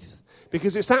our faith.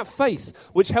 Because it's that faith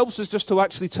which helps us just to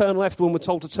actually turn left when we're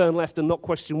told to turn left and not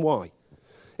question why.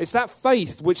 It's that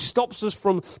faith which stops us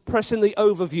from pressing the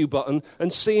overview button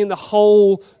and seeing the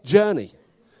whole journey.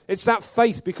 It's that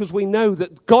faith because we know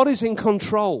that God is in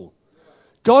control.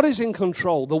 God is in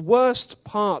control. The worst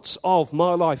parts of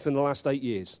my life in the last 8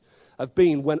 years have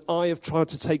been when I have tried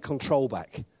to take control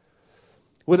back.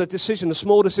 With a decision, a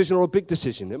small decision or a big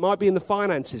decision. It might be in the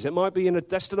finances. It might be in a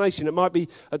destination. It might be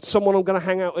at someone I'm going to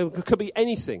hang out with. It could be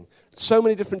anything. So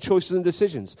many different choices and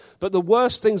decisions. But the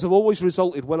worst things have always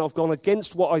resulted when I've gone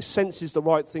against what I sense is the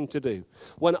right thing to do.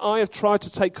 When I have tried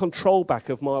to take control back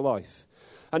of my life.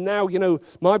 And now,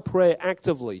 my prayer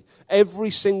actively,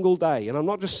 every single day, and I'm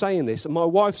not just saying this, and my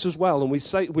wife's as well, and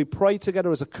we pray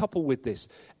together as a couple with this.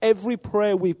 Every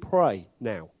prayer we pray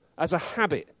now, as a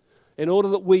habit, in order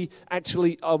that we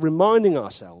actually are reminding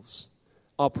ourselves,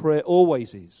 our prayer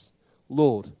always is,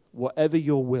 Lord, whatever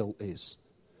your will is.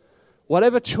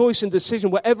 Whatever choice and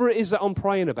decision, whatever it is that I'm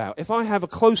praying about. If I have a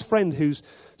close friend who's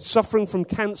suffering from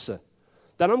cancer,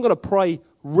 then I'm going to pray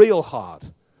real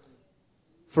hard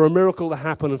for a miracle to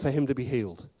happen and for him to be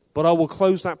healed. But I will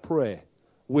close that prayer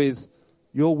with,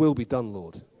 your will be done,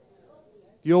 Lord.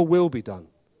 Your will be done.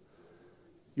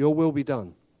 Your will be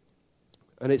done.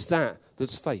 And it's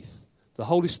that's faith. The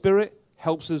Holy Spirit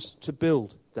helps us to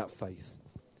build that faith.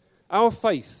 Our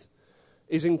faith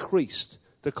is increased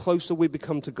the closer we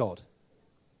become to God.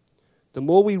 The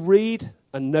more we read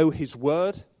and know his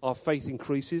word, our faith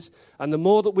increases. And the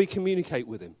more that we communicate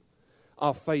with him,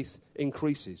 our faith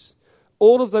increases.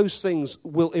 All of those things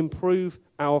will improve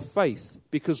our faith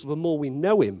because the more we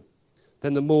know him,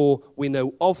 then the more we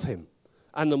know of him.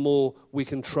 And the more we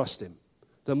can trust him.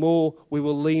 The more we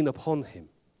will lean upon him.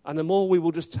 And the more we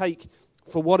will just take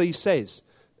for what he says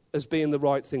as being the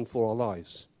right thing for our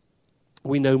lives.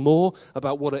 We know more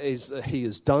about what it is that he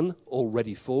has done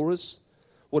already for us,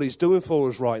 what he's doing for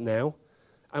us right now,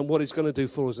 and what he's going to do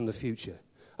for us in the future.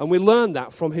 And we learn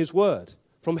that from his word,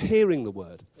 from hearing the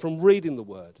word, from reading the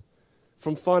word,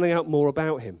 from finding out more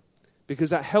about him.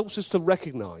 Because that helps us to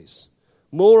recognize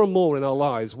more and more in our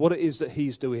lives what it is that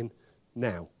he's doing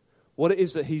now, what it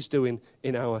is that he's doing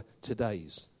in our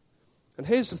todays. And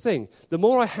here's the thing, the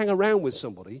more I hang around with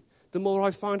somebody, the more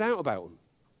I find out about them.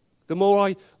 The more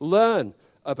I learn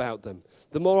about them,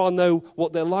 the more I know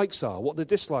what their likes are, what their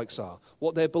dislikes are,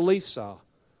 what their beliefs are,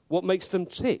 what makes them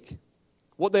tick,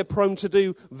 what they're prone to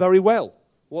do very well,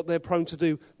 what they're prone to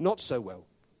do not so well.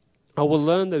 I will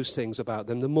learn those things about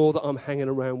them the more that I'm hanging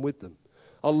around with them.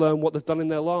 I'll learn what they've done in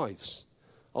their lives.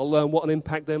 I'll learn what an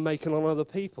impact they're making on other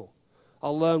people.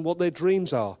 I'll learn what their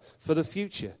dreams are for the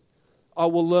future. I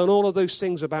will learn all of those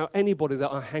things about anybody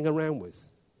that I hang around with.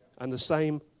 And the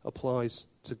same applies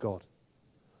to God.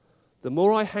 The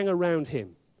more I hang around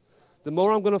him, the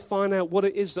more I'm going to find out what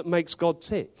it is that makes God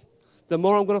tick. The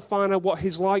more I'm going to find out what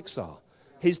his likes are,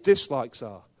 his dislikes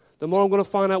are. The more I'm going to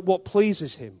find out what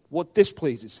pleases him, what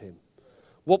displeases him,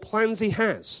 what plans he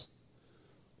has,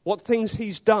 what things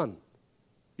he's done.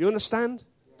 You understand?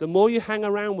 The more you hang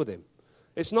around with him,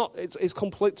 it's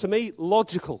complete, to me,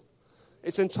 logical.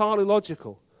 It's entirely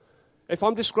logical. If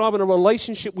I'm describing a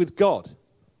relationship with God,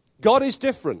 God is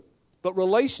different, but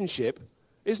relationship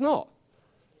is not.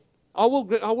 I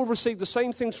will receive the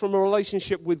same things from a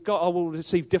relationship with God. I will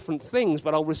receive different things,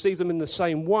 but I'll receive them in the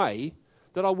same way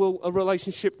that I will a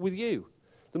relationship with you.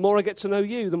 The more I get to know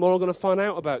you, the more I'm going to find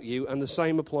out about you, and the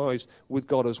same applies with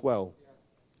God as well.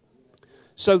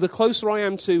 So the closer I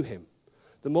am to him,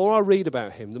 the more I read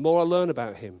about him, the more I learn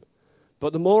about him,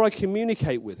 but the more I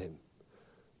communicate with him,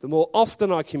 the more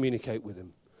often I communicate with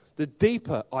him, the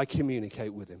deeper I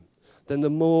communicate with him, then the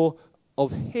more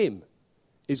of him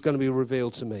is going to be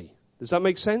revealed to me. Does that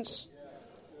make sense?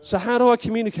 So how do I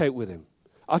communicate with him?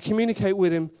 I communicate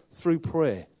with him through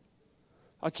prayer.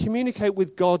 I communicate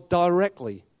with God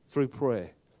directly through prayer.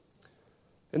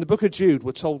 In the book of Jude,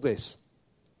 we're told this.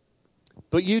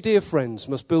 But you, dear friends,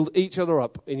 must build each other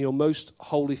up in your most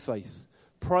holy faith.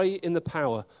 Pray in the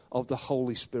power of the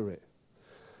Holy Spirit.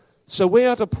 So we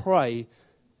are to pray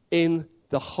in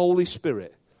the Holy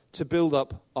Spirit to build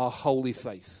up our holy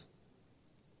faith.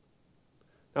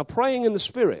 Now, praying in the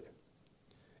Spirit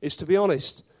is, to be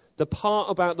honest, the part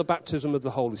about the baptism of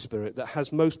the Holy Spirit that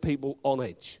has most people on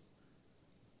edge.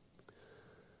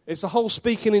 It's the whole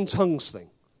speaking in tongues thing.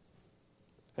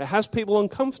 It has people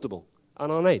uncomfortable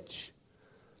and on edge.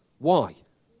 Why?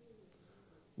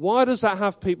 Why does that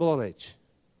have people on edge?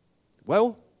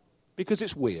 Well, because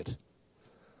it's weird.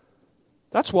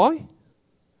 That's why.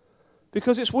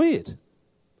 Because it's weird.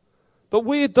 But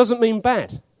weird doesn't mean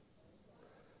bad.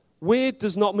 Weird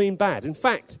does not mean bad. In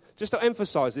fact, just to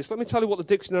emphasize this, let me tell you what the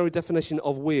dictionary definition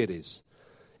of weird is.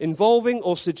 Involving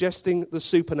or suggesting the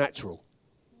supernatural.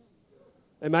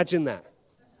 Imagine that.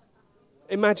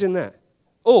 Imagine that.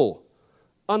 Or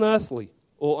unearthly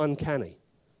or uncanny.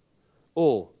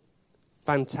 Or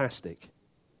fantastic.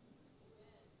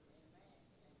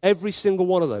 Every single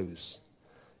one of those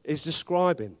is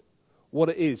describing what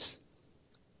it is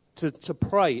to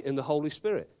pray in the Holy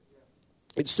Spirit.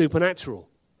 It's supernatural.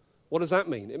 What does that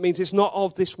mean? It means it's not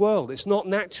of this world. It's not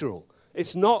natural.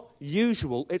 It's not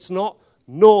usual. It's not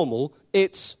normal.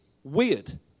 It's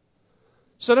weird.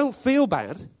 So don't feel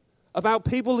bad about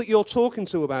people that you're talking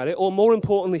to about it, or more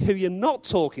importantly, who you're not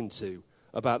talking to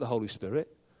about the Holy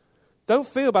Spirit. Don't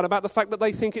feel bad about the fact that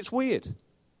they think it's weird.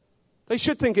 They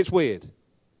should think it's weird,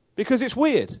 because it's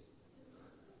weird. Do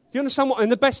you understand what, in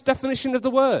the best definition of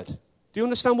the word? Do you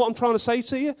understand what I'm trying to say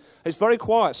to you? It's very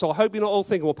quiet, so I hope you're not all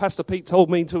thinking, well, Pastor Pete told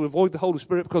me to avoid the Holy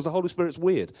Spirit because the Holy Spirit's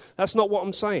weird. That's not what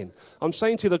I'm saying. I'm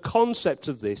saying to you the concept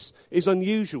of this is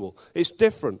unusual. It's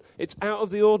different. It's out of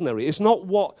the ordinary. It's not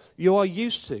what you are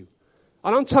used to.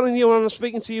 And I'm telling you, and I'm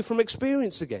speaking to you from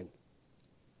experience again.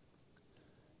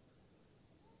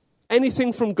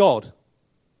 Anything from God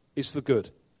is for good.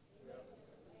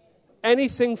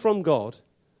 Anything from God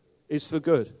is for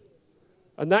good.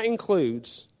 And that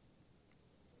includes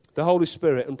the Holy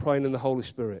Spirit and praying in the Holy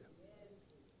Spirit.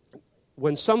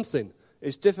 When something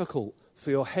is difficult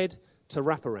for your head to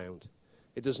wrap around,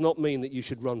 it does not mean that you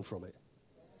should run from it.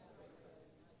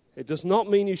 It does not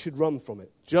mean you should run from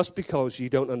it just because you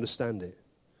don't understand it.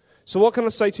 So what can I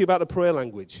say to you about the prayer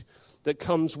language that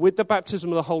comes with the baptism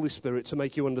of the Holy Spirit to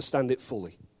make you understand it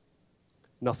fully?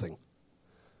 Nothing.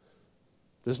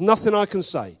 There's nothing I can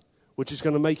say which is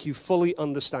going to make you fully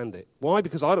understand it. Why?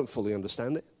 Because I don't fully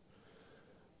understand it.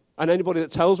 And anybody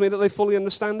that tells me that they fully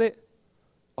understand it,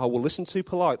 I will listen to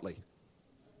politely.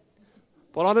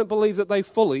 But I don't believe that they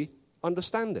fully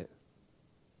understand it.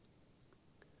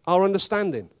 Our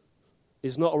understanding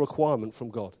is not a requirement from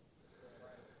God.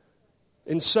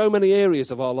 In so many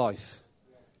areas of our life,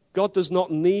 God does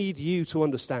not need you to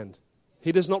understand.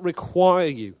 He does not require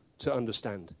you to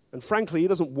understand. And frankly, He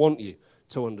doesn't want you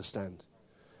to understand.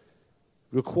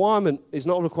 Requirement is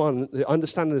not a requirement. The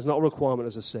understanding is not a requirement,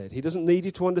 as I said. He doesn't need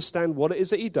you to understand what it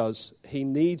is that He does. He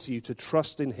needs you to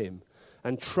trust in Him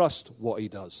and trust what He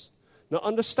does. Not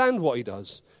understand what He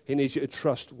does. He needs you to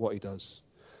trust what He does.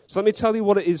 So let me tell you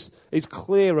what it is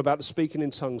clear about the speaking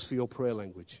in tongues for your prayer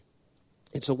language.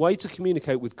 It's a way to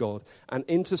communicate with God and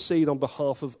intercede on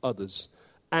behalf of others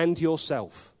and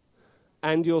yourself.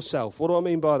 And yourself. What do I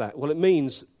mean by that? Well, it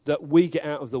means that we get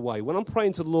out of the way. When I'm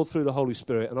praying to the Lord through the Holy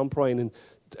Spirit and I'm praying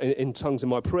in tongues in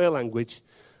my prayer language,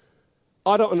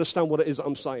 I don't understand what it is that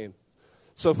I'm saying.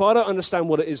 So if I don't understand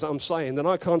what it is that I'm saying, then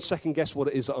I can't second guess what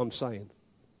it is that I'm saying.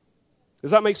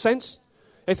 Does that make sense?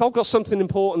 If I've got something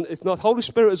important, if the Holy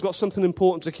Spirit has got something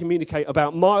important to communicate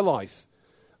about my life,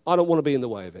 I don't want to be in the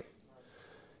way of it.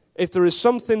 If there is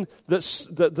something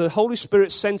that the Holy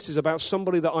Spirit senses about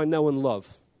somebody that I know and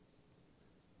love,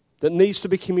 that needs to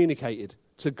be communicated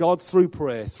to God through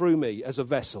prayer, through me as a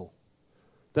vessel,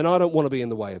 then I don't want to be in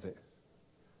the way of it.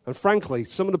 And frankly,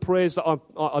 some of the prayers that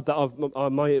I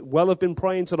might well have been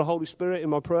praying to the Holy Spirit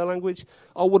in my prayer language,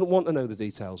 I wouldn't want to know the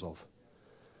details of.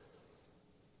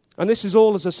 And this is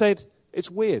all, as I said,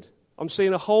 it's weird. I'm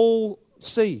seeing a whole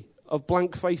sea of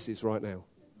blank faces right now.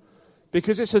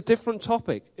 Because it's a different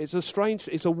topic. It's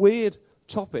a weird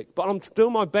topic. But I'm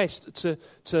doing my best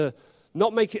to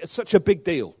not make it such a big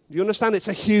deal. You understand? It's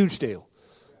a huge deal.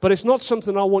 But it's not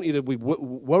something I want you to be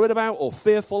worried about or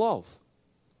fearful of.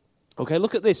 Okay,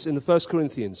 look at this in the 1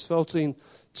 Corinthians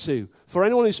 13:2. For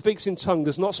anyone who speaks in tongue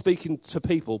does not speak to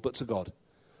people, but to God.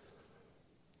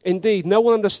 Indeed, no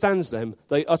one understands them.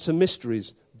 They utter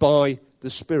mysteries by the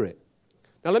Spirit.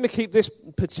 Now, let me keep this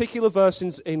particular verse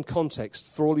in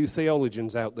context for all you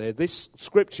theologians out there. This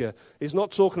scripture is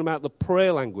not talking about the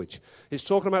prayer language. It's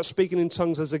talking about speaking in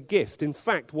tongues as a gift. In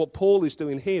fact, what Paul is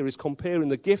doing here is comparing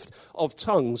the gift of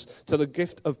tongues to the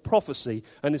gift of prophecy,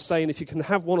 and is saying if you can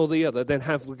have one or the other, then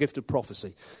have the gift of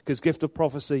prophecy, because gift of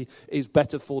prophecy is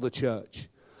better for the church.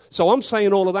 So I'm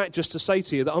saying all of that just to say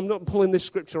to you that I'm not pulling this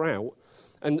scripture out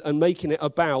and making it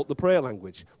about the prayer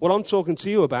language. What I'm talking to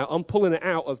you about, I'm pulling it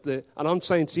out of and I'm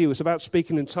saying to you it's about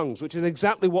speaking in tongues, which is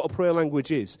exactly what a prayer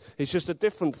language is. It's just a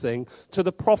different thing to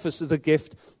the prophecy, the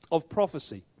gift of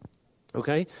prophecy.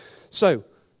 Okay? So,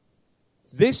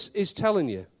 this is telling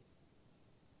you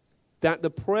that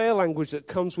the prayer language that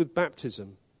comes with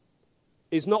baptism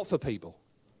is not for people.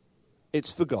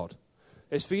 It's for God.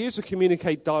 It's for you to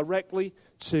communicate directly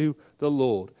to the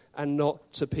Lord and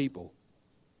not to people.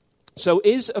 So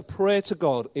is a prayer to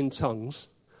God in tongues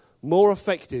more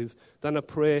effective than a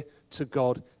prayer to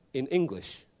God in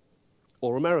English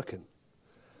or American?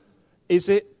 Is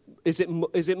it more?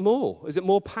 Is it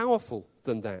more powerful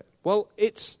than that? Well,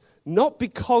 it's not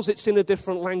because it's in a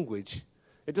different language.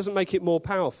 It doesn't make it more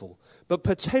powerful. But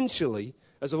potentially,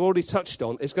 as I've already touched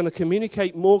on, it's going to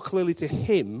communicate more clearly to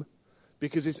him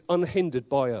because it's unhindered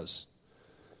by us.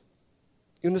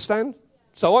 You understand?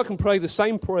 So I can pray the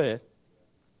same prayer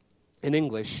in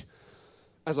English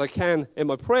as I can in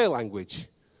my prayer language,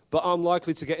 but I'm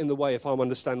likely to get in the way if I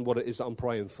understand what it is that I'm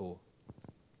praying for.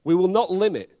 We will not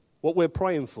limit what we're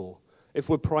praying for if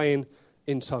we're praying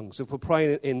in tongues, if we're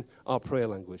praying in our prayer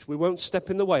language. We won't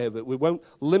step in the way of it. We won't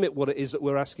limit what it is that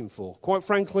we're asking for. Quite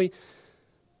frankly,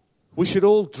 we should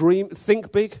all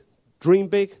think big, dream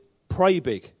big, pray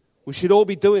big. We should all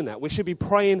be doing that. We should be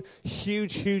praying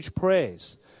huge, huge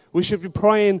prayers. We should be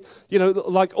praying,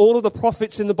 like all of the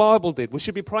prophets in the Bible did. We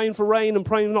should be praying for rain and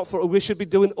praying not for. We should be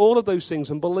doing all of those things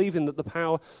and believing that the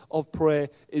power of prayer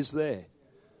is there.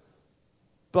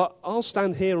 But I'll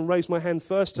stand here and raise my hand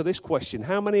first to this question.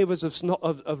 How many of us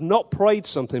have not prayed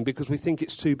something because we think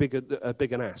it's too big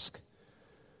an ask?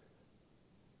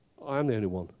 I am the only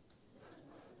one.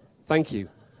 Thank you.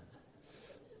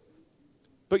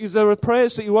 But there are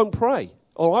prayers that you won't pray.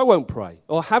 Or I won't pray,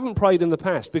 or haven't prayed in the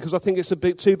past because I think it's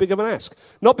too big of an ask.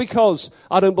 Not because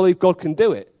I don't believe God can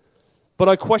do it, but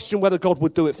I question whether God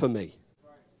would do it for me.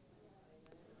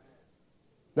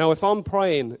 Now, if I'm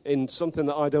praying in something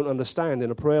that I don't understand,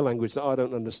 in a prayer language that I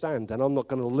don't understand, then I'm not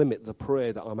going to limit the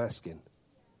prayer that I'm asking.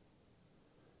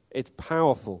 It's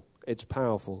powerful. It's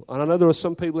powerful. And I know there are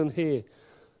some people in here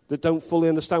that don't fully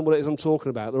understand what it is I'm talking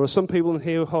about. There are some people in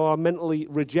here who are mentally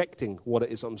rejecting what it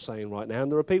is I'm saying right now.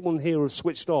 And there are people in here who have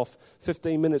switched off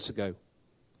 15 minutes ago,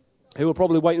 who are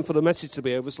probably waiting for the message to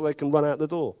be over so they can run out the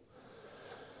door.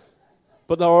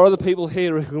 But there are other people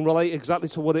here who can relate exactly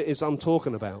to what it is I'm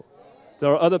talking about. There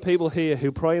are other people here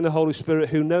who pray in the Holy Spirit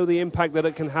who know the impact that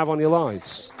it can have on your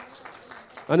lives.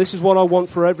 And this is what I want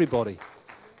for everybody.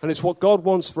 And it's what God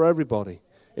wants for everybody,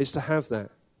 is to have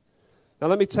that. Now,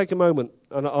 let me take a moment,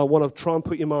 and I want to try and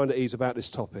put your mind at ease about this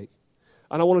topic.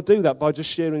 And I want to do that by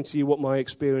just sharing to you what my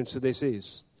experience of this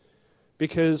is.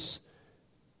 Because,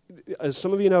 as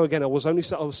some of you know, again, I was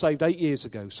saved 8 years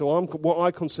ago, so I'm what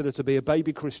I consider to be a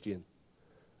baby Christian.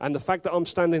 And the fact that I'm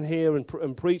standing here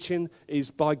and preaching is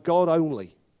by God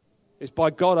only. It's by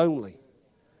God only.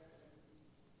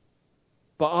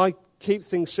 But I keep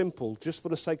things simple just for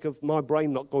the sake of my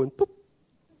brain not going poop.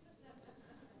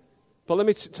 But let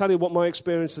me tell you what my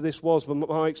experience of this was,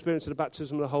 my experience of the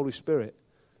baptism of the Holy Spirit.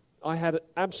 I had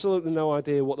absolutely no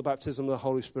idea what the baptism of the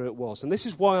Holy Spirit was. And this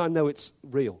is why I know it's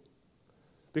real.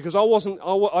 Because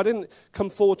I didn't come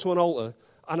forward to an altar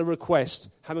and a request,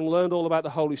 having learned all about the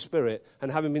Holy Spirit and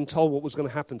having been told what was going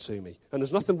to happen to me. And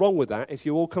there's nothing wrong with that. If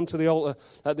you all come to the altar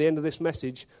at the end of this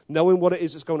message, knowing what it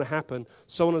is that's going to happen,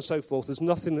 so on and so forth, there's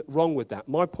nothing wrong with that.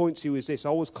 My point to you is this: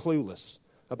 I was clueless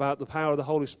about the power of the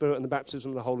Holy Spirit and the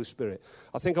baptism of the Holy Spirit.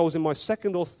 I think I was in my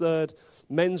second or third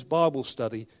men's Bible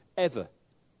study ever.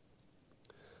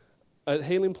 At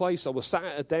Healing Place, I was sat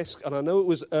at a desk, and I know it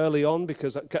was early on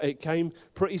because it came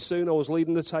pretty soon. I was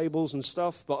leading the tables and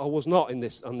stuff, but I was not on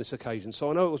this occasion.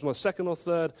 So I know it was my second or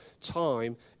third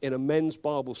time in a men's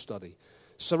Bible study,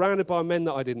 surrounded by men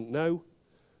that I didn't know,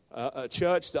 a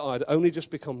church that I'd only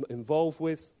just become involved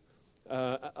with,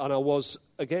 and I was,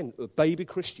 again, a baby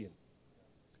Christian.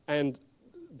 And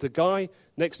the guy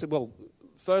next to,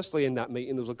 firstly in that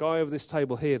meeting, there was a guy over this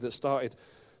table here that started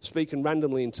speaking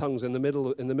randomly in tongues in the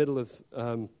middle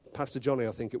of Pastor Johnny,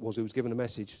 I think it was, who was giving a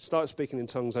message. Started speaking in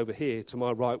tongues over here to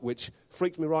my right, which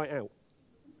freaked me right out.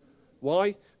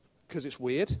 Why? Because it's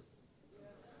weird.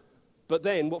 But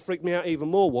then what freaked me out even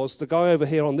more was the guy over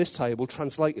here on this table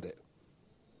translated it,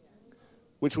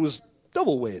 which was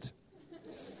double weird.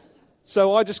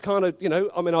 So I just kind of,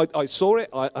 I saw it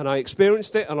and I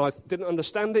experienced it and I didn't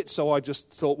understand it, so I just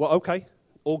thought, well, okay,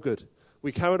 all good.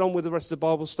 We carried on with the rest of the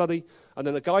Bible study, and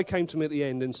then a guy came to me at the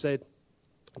end and said,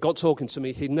 got talking to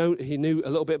me, he knew a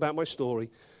little bit about my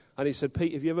story, and he said,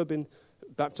 Pete, have you ever been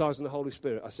baptized in the Holy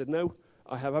Spirit? I said, no,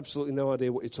 I have absolutely no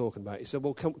idea what you're talking about. He said,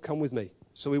 well, come with me.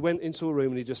 So we went into a room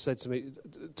and he just said to me,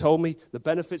 told me the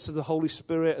benefits of the Holy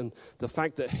Spirit and the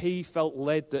fact that he felt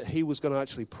led that he was going to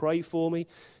actually pray for me.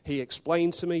 He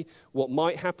explained to me what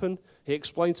might happen. He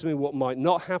explained to me what might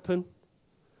not happen.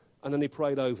 And then he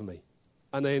prayed over me.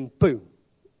 And then, boom,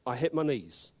 I hit my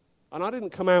knees. And I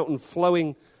didn't come out in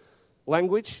flowing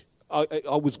language.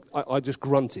 I just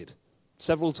grunted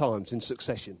several times in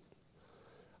succession.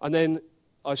 And then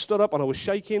I stood up and I was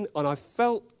shaking and I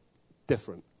felt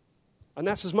different. And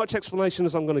that's as much explanation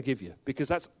as I'm going to give you, because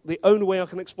that's the only way I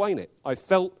can explain it. I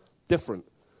felt different.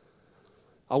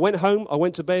 I went home, I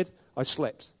went to bed, I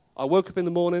slept. I woke up in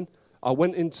the morning, I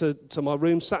went into my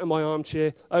room, sat in my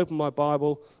armchair, opened my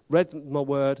Bible, read my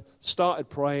word, started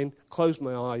praying, closed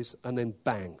my eyes, and then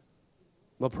bang,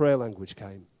 my prayer language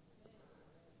came.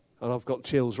 And I've got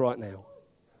chills right now.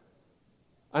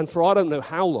 And for I don't know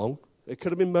how long, it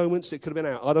could have been moments, it could have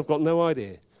been hours, I've got no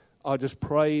idea. I just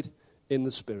prayed in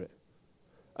the Spirit.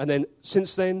 And then,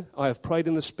 since then, I have prayed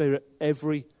in the Spirit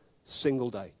every single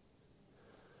day.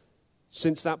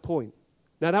 Since that point.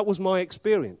 Now, that was my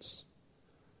experience,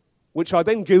 which I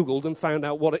then Googled and found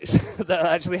out what it that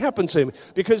actually happened to me.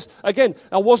 Because, again,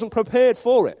 I wasn't prepared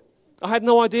for it. I had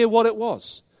no idea what it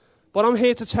was. But I'm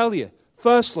here to tell you,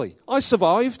 firstly, I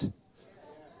survived.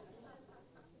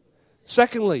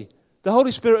 Secondly, the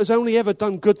Holy Spirit has only ever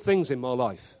done good things in my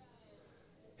life.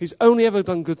 He's only ever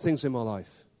done good things in my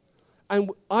life. And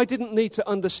I didn't need to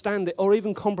understand it or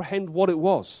even comprehend what it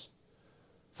was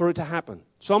for it to happen.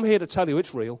 So I'm here to tell you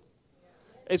it's real.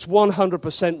 It's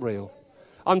 100% real.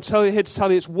 I'm here to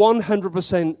tell you it's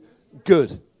 100%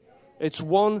 good. It's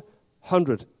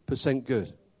 100%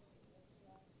 good.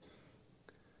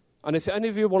 And if any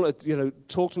of you want to,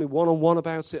 talk to me one-on-one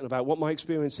about it and about what my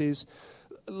experience is,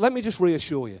 let me just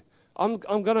reassure you. I'm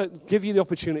going to give you the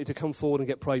opportunity to come forward and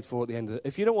get prayed for at the end of it.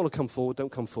 If you don't want to come forward,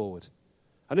 don't come forward.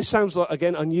 And this sounds like,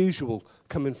 again, unusual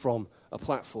coming from a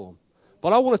platform.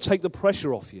 But I want to take the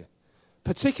pressure off you,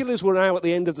 particularly as we're now at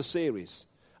the end of the series.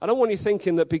 I don't want you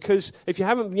thinking that because if you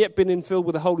haven't yet been infilled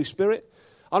with the Holy Spirit,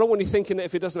 I don't want you thinking that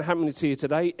if it doesn't happen to you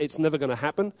today, it's never going to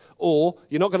happen, or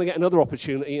you're not going to get another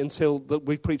opportunity until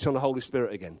we preach on the Holy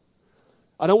Spirit again.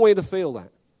 I don't want you to feel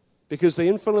that, because the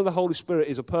infilling of the Holy Spirit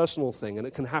is a personal thing, and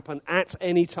it can happen at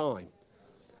any time.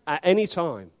 At any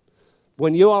time.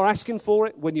 When you are asking for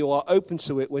it, when you are open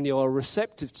to it, when you are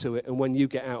receptive to it, and when you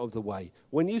get out of the way.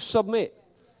 When you submit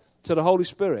to the Holy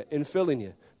Spirit in filling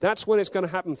you, that's when it's going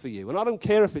to happen for you. And I don't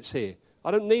care if it's here.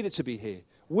 I don't need it to be here.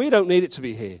 We don't need it to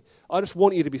be here. I just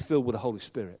want you to be filled with the Holy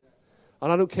Spirit.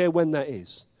 And I don't care when that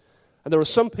is. And there are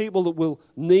some people that will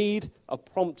need a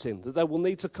prompting, that they will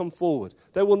need to come forward.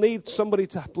 They will need somebody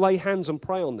to lay hands and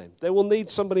pray on them. They will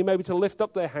need somebody maybe to lift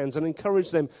up their hands and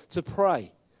encourage them to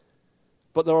pray.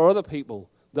 But there are other people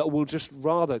that will just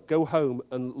rather go home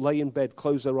and lay in bed,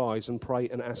 close their eyes and pray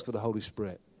and ask for the Holy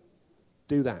Spirit.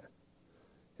 Do that.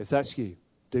 If that's you,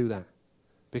 do that.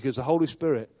 Because the Holy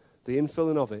Spirit, the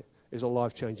infilling of it, is a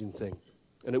life-changing thing.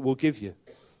 And it will give you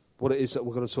what it is that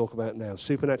we're going to talk about now.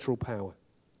 Supernatural power.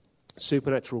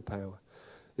 Supernatural power.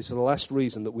 This is the last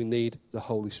reason that we need the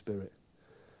Holy Spirit.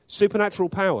 Supernatural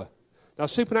power. Now,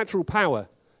 supernatural power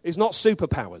is not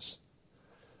superpowers.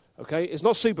 Okay, it's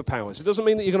not superpowers. It doesn't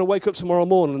mean that you're going to wake up tomorrow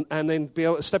morning and then be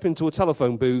able to step into a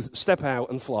telephone booth, step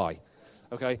out and fly.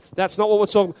 Okay, that's not what we're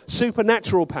talking about.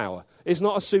 Supernatural power is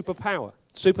not a superpower.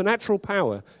 Supernatural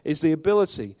power is the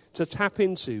ability to tap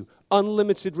into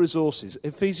unlimited resources.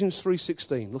 Ephesians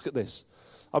 3:16, look at this.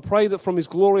 I pray that from his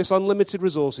glorious unlimited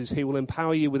resources, he will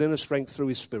empower you with inner strength through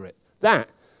his Spirit. That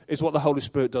is what the Holy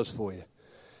Spirit does for you.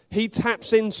 He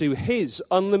taps into his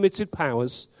unlimited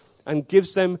powers and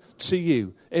gives them to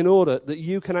you in order that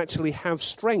you can actually have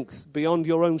strength beyond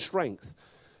your own strength.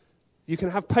 You can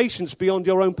have patience beyond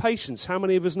your own patience. How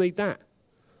many of us need that?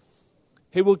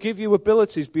 He will give you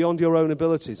abilities beyond your own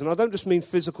abilities. And I don't just mean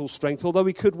physical strength, although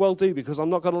he could well do, because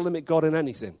I'm not going to limit God in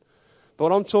anything.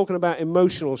 But I'm talking about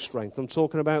emotional strength. I'm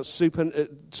talking about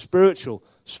spiritual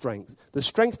strength. The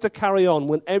strength to carry on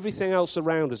when everything else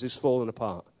around us is falling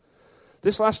apart.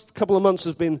 This last couple of months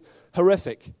has been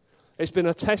horrific. It's been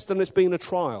a test and it's been a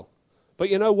trial. But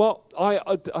you know what?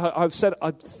 I've said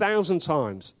 1,000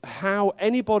 times, how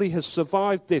anybody has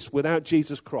survived this without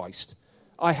Jesus Christ,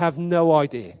 I have no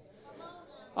idea.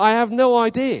 I have no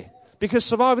idea. Because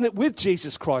surviving it with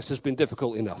Jesus Christ has been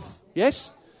difficult enough.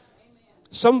 Yes?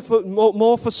 Some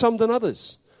more for some than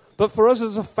others. But for us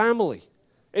as a family,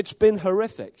 it's been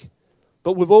horrific.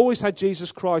 But we've always had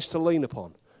Jesus Christ to lean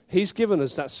upon. He's given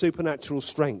us that supernatural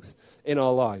strength in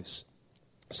our lives.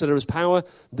 So there is power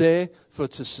there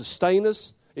to sustain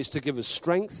us. It's to give us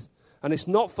strength. And it's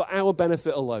not for our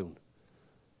benefit alone.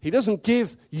 He doesn't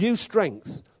give you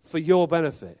strength for your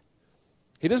benefit.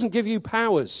 He doesn't give you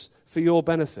powers for your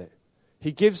benefit.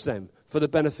 He gives them for the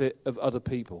benefit of other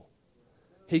people.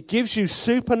 He gives you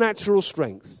supernatural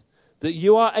strength that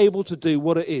you are able to do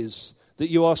what it is that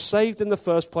you are saved in the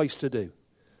first place to do.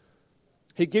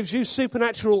 He gives you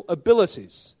supernatural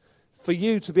abilities for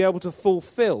you to be able to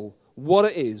fulfill what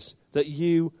it is that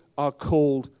you are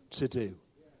called to do.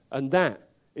 And that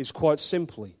is quite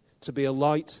simply to be a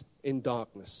light in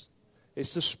darkness.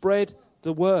 It's to spread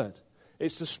the word.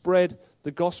 It's to spread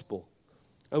the gospel.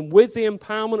 And with the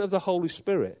empowerment of the Holy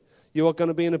Spirit, you are going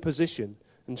to be in a position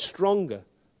and stronger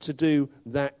to do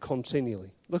that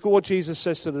continually. Look at what Jesus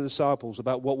says to the disciples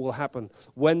about what will happen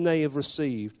when they have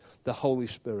received the Holy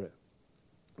Spirit.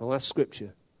 Well, that's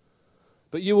scripture.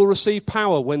 But you will receive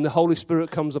power when the Holy Spirit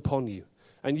comes upon you.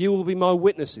 And you will be my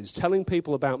witnesses, telling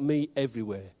people about me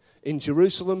everywhere. In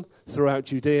Jerusalem, throughout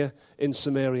Judea, in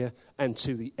Samaria, and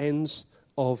to the ends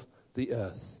of the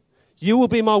earth. You will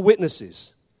be my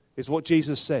witnesses, is what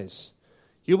Jesus says.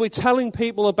 You'll be telling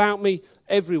people about me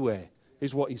everywhere,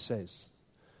 is what he says.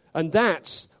 And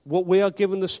that's what we are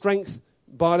given the strength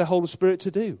by the Holy Spirit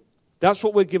to do. That's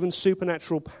what we're given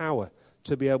supernatural power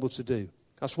to be able to do.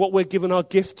 That's what we're given our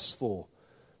gifts for,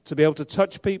 to be able to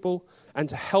touch people and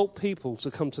to help people to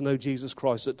come to know Jesus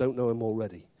Christ that don't know him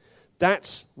already.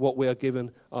 That's what we are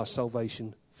given our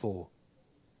salvation for.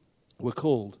 We're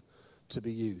called to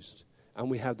be used.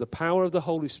 And we have the power of the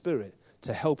Holy Spirit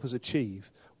to help us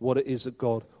achieve what it is that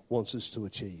God wants us to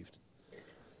achieve.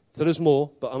 So there's more,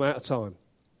 but I'm out of time.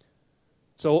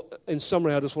 So in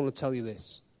summary, I just want to tell you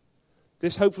this.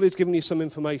 This hopefully has given you some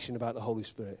information about the Holy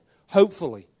Spirit.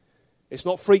 Hopefully, it's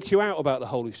not freaked you out about the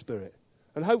Holy Spirit.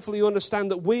 And hopefully you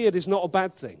understand that weird is not a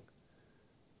bad thing.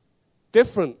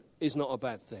 Different is not a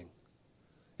bad thing.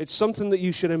 It's something that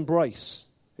you should embrace.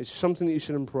 It's something that you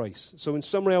should embrace. So in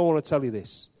summary, I want to tell you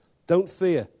this. Don't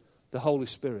fear the Holy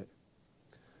Spirit.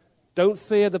 Don't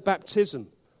fear the baptism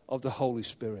of the Holy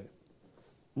Spirit.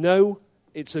 Know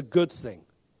it's a good thing.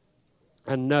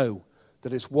 And know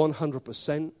that it's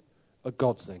 100% a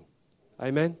God thing.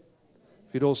 Amen?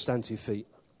 If you'd all stand to your feet.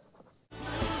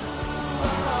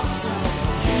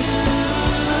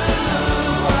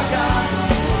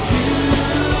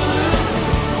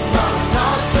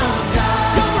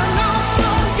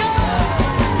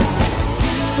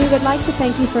 We would like to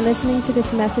thank you for listening to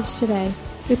this message today.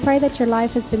 We pray that your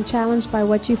life has been challenged by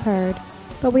what you've heard,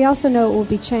 but we also know it will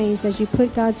be changed as you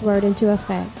put God's Word into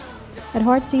effect. At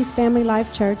Heartsease Family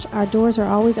Life Church, our doors are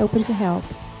always open to help.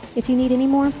 If you need any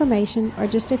more information or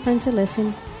just a friend to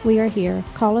listen, we are here.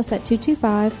 Call us at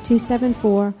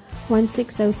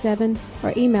 225-274-1607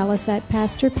 or email us at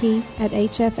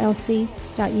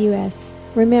pastorp@hflc.us.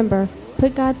 Remember,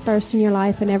 put God first in your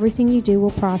life and everything you do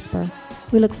will prosper.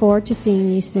 We look forward to seeing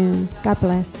you soon. God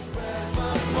bless.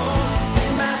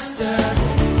 Master.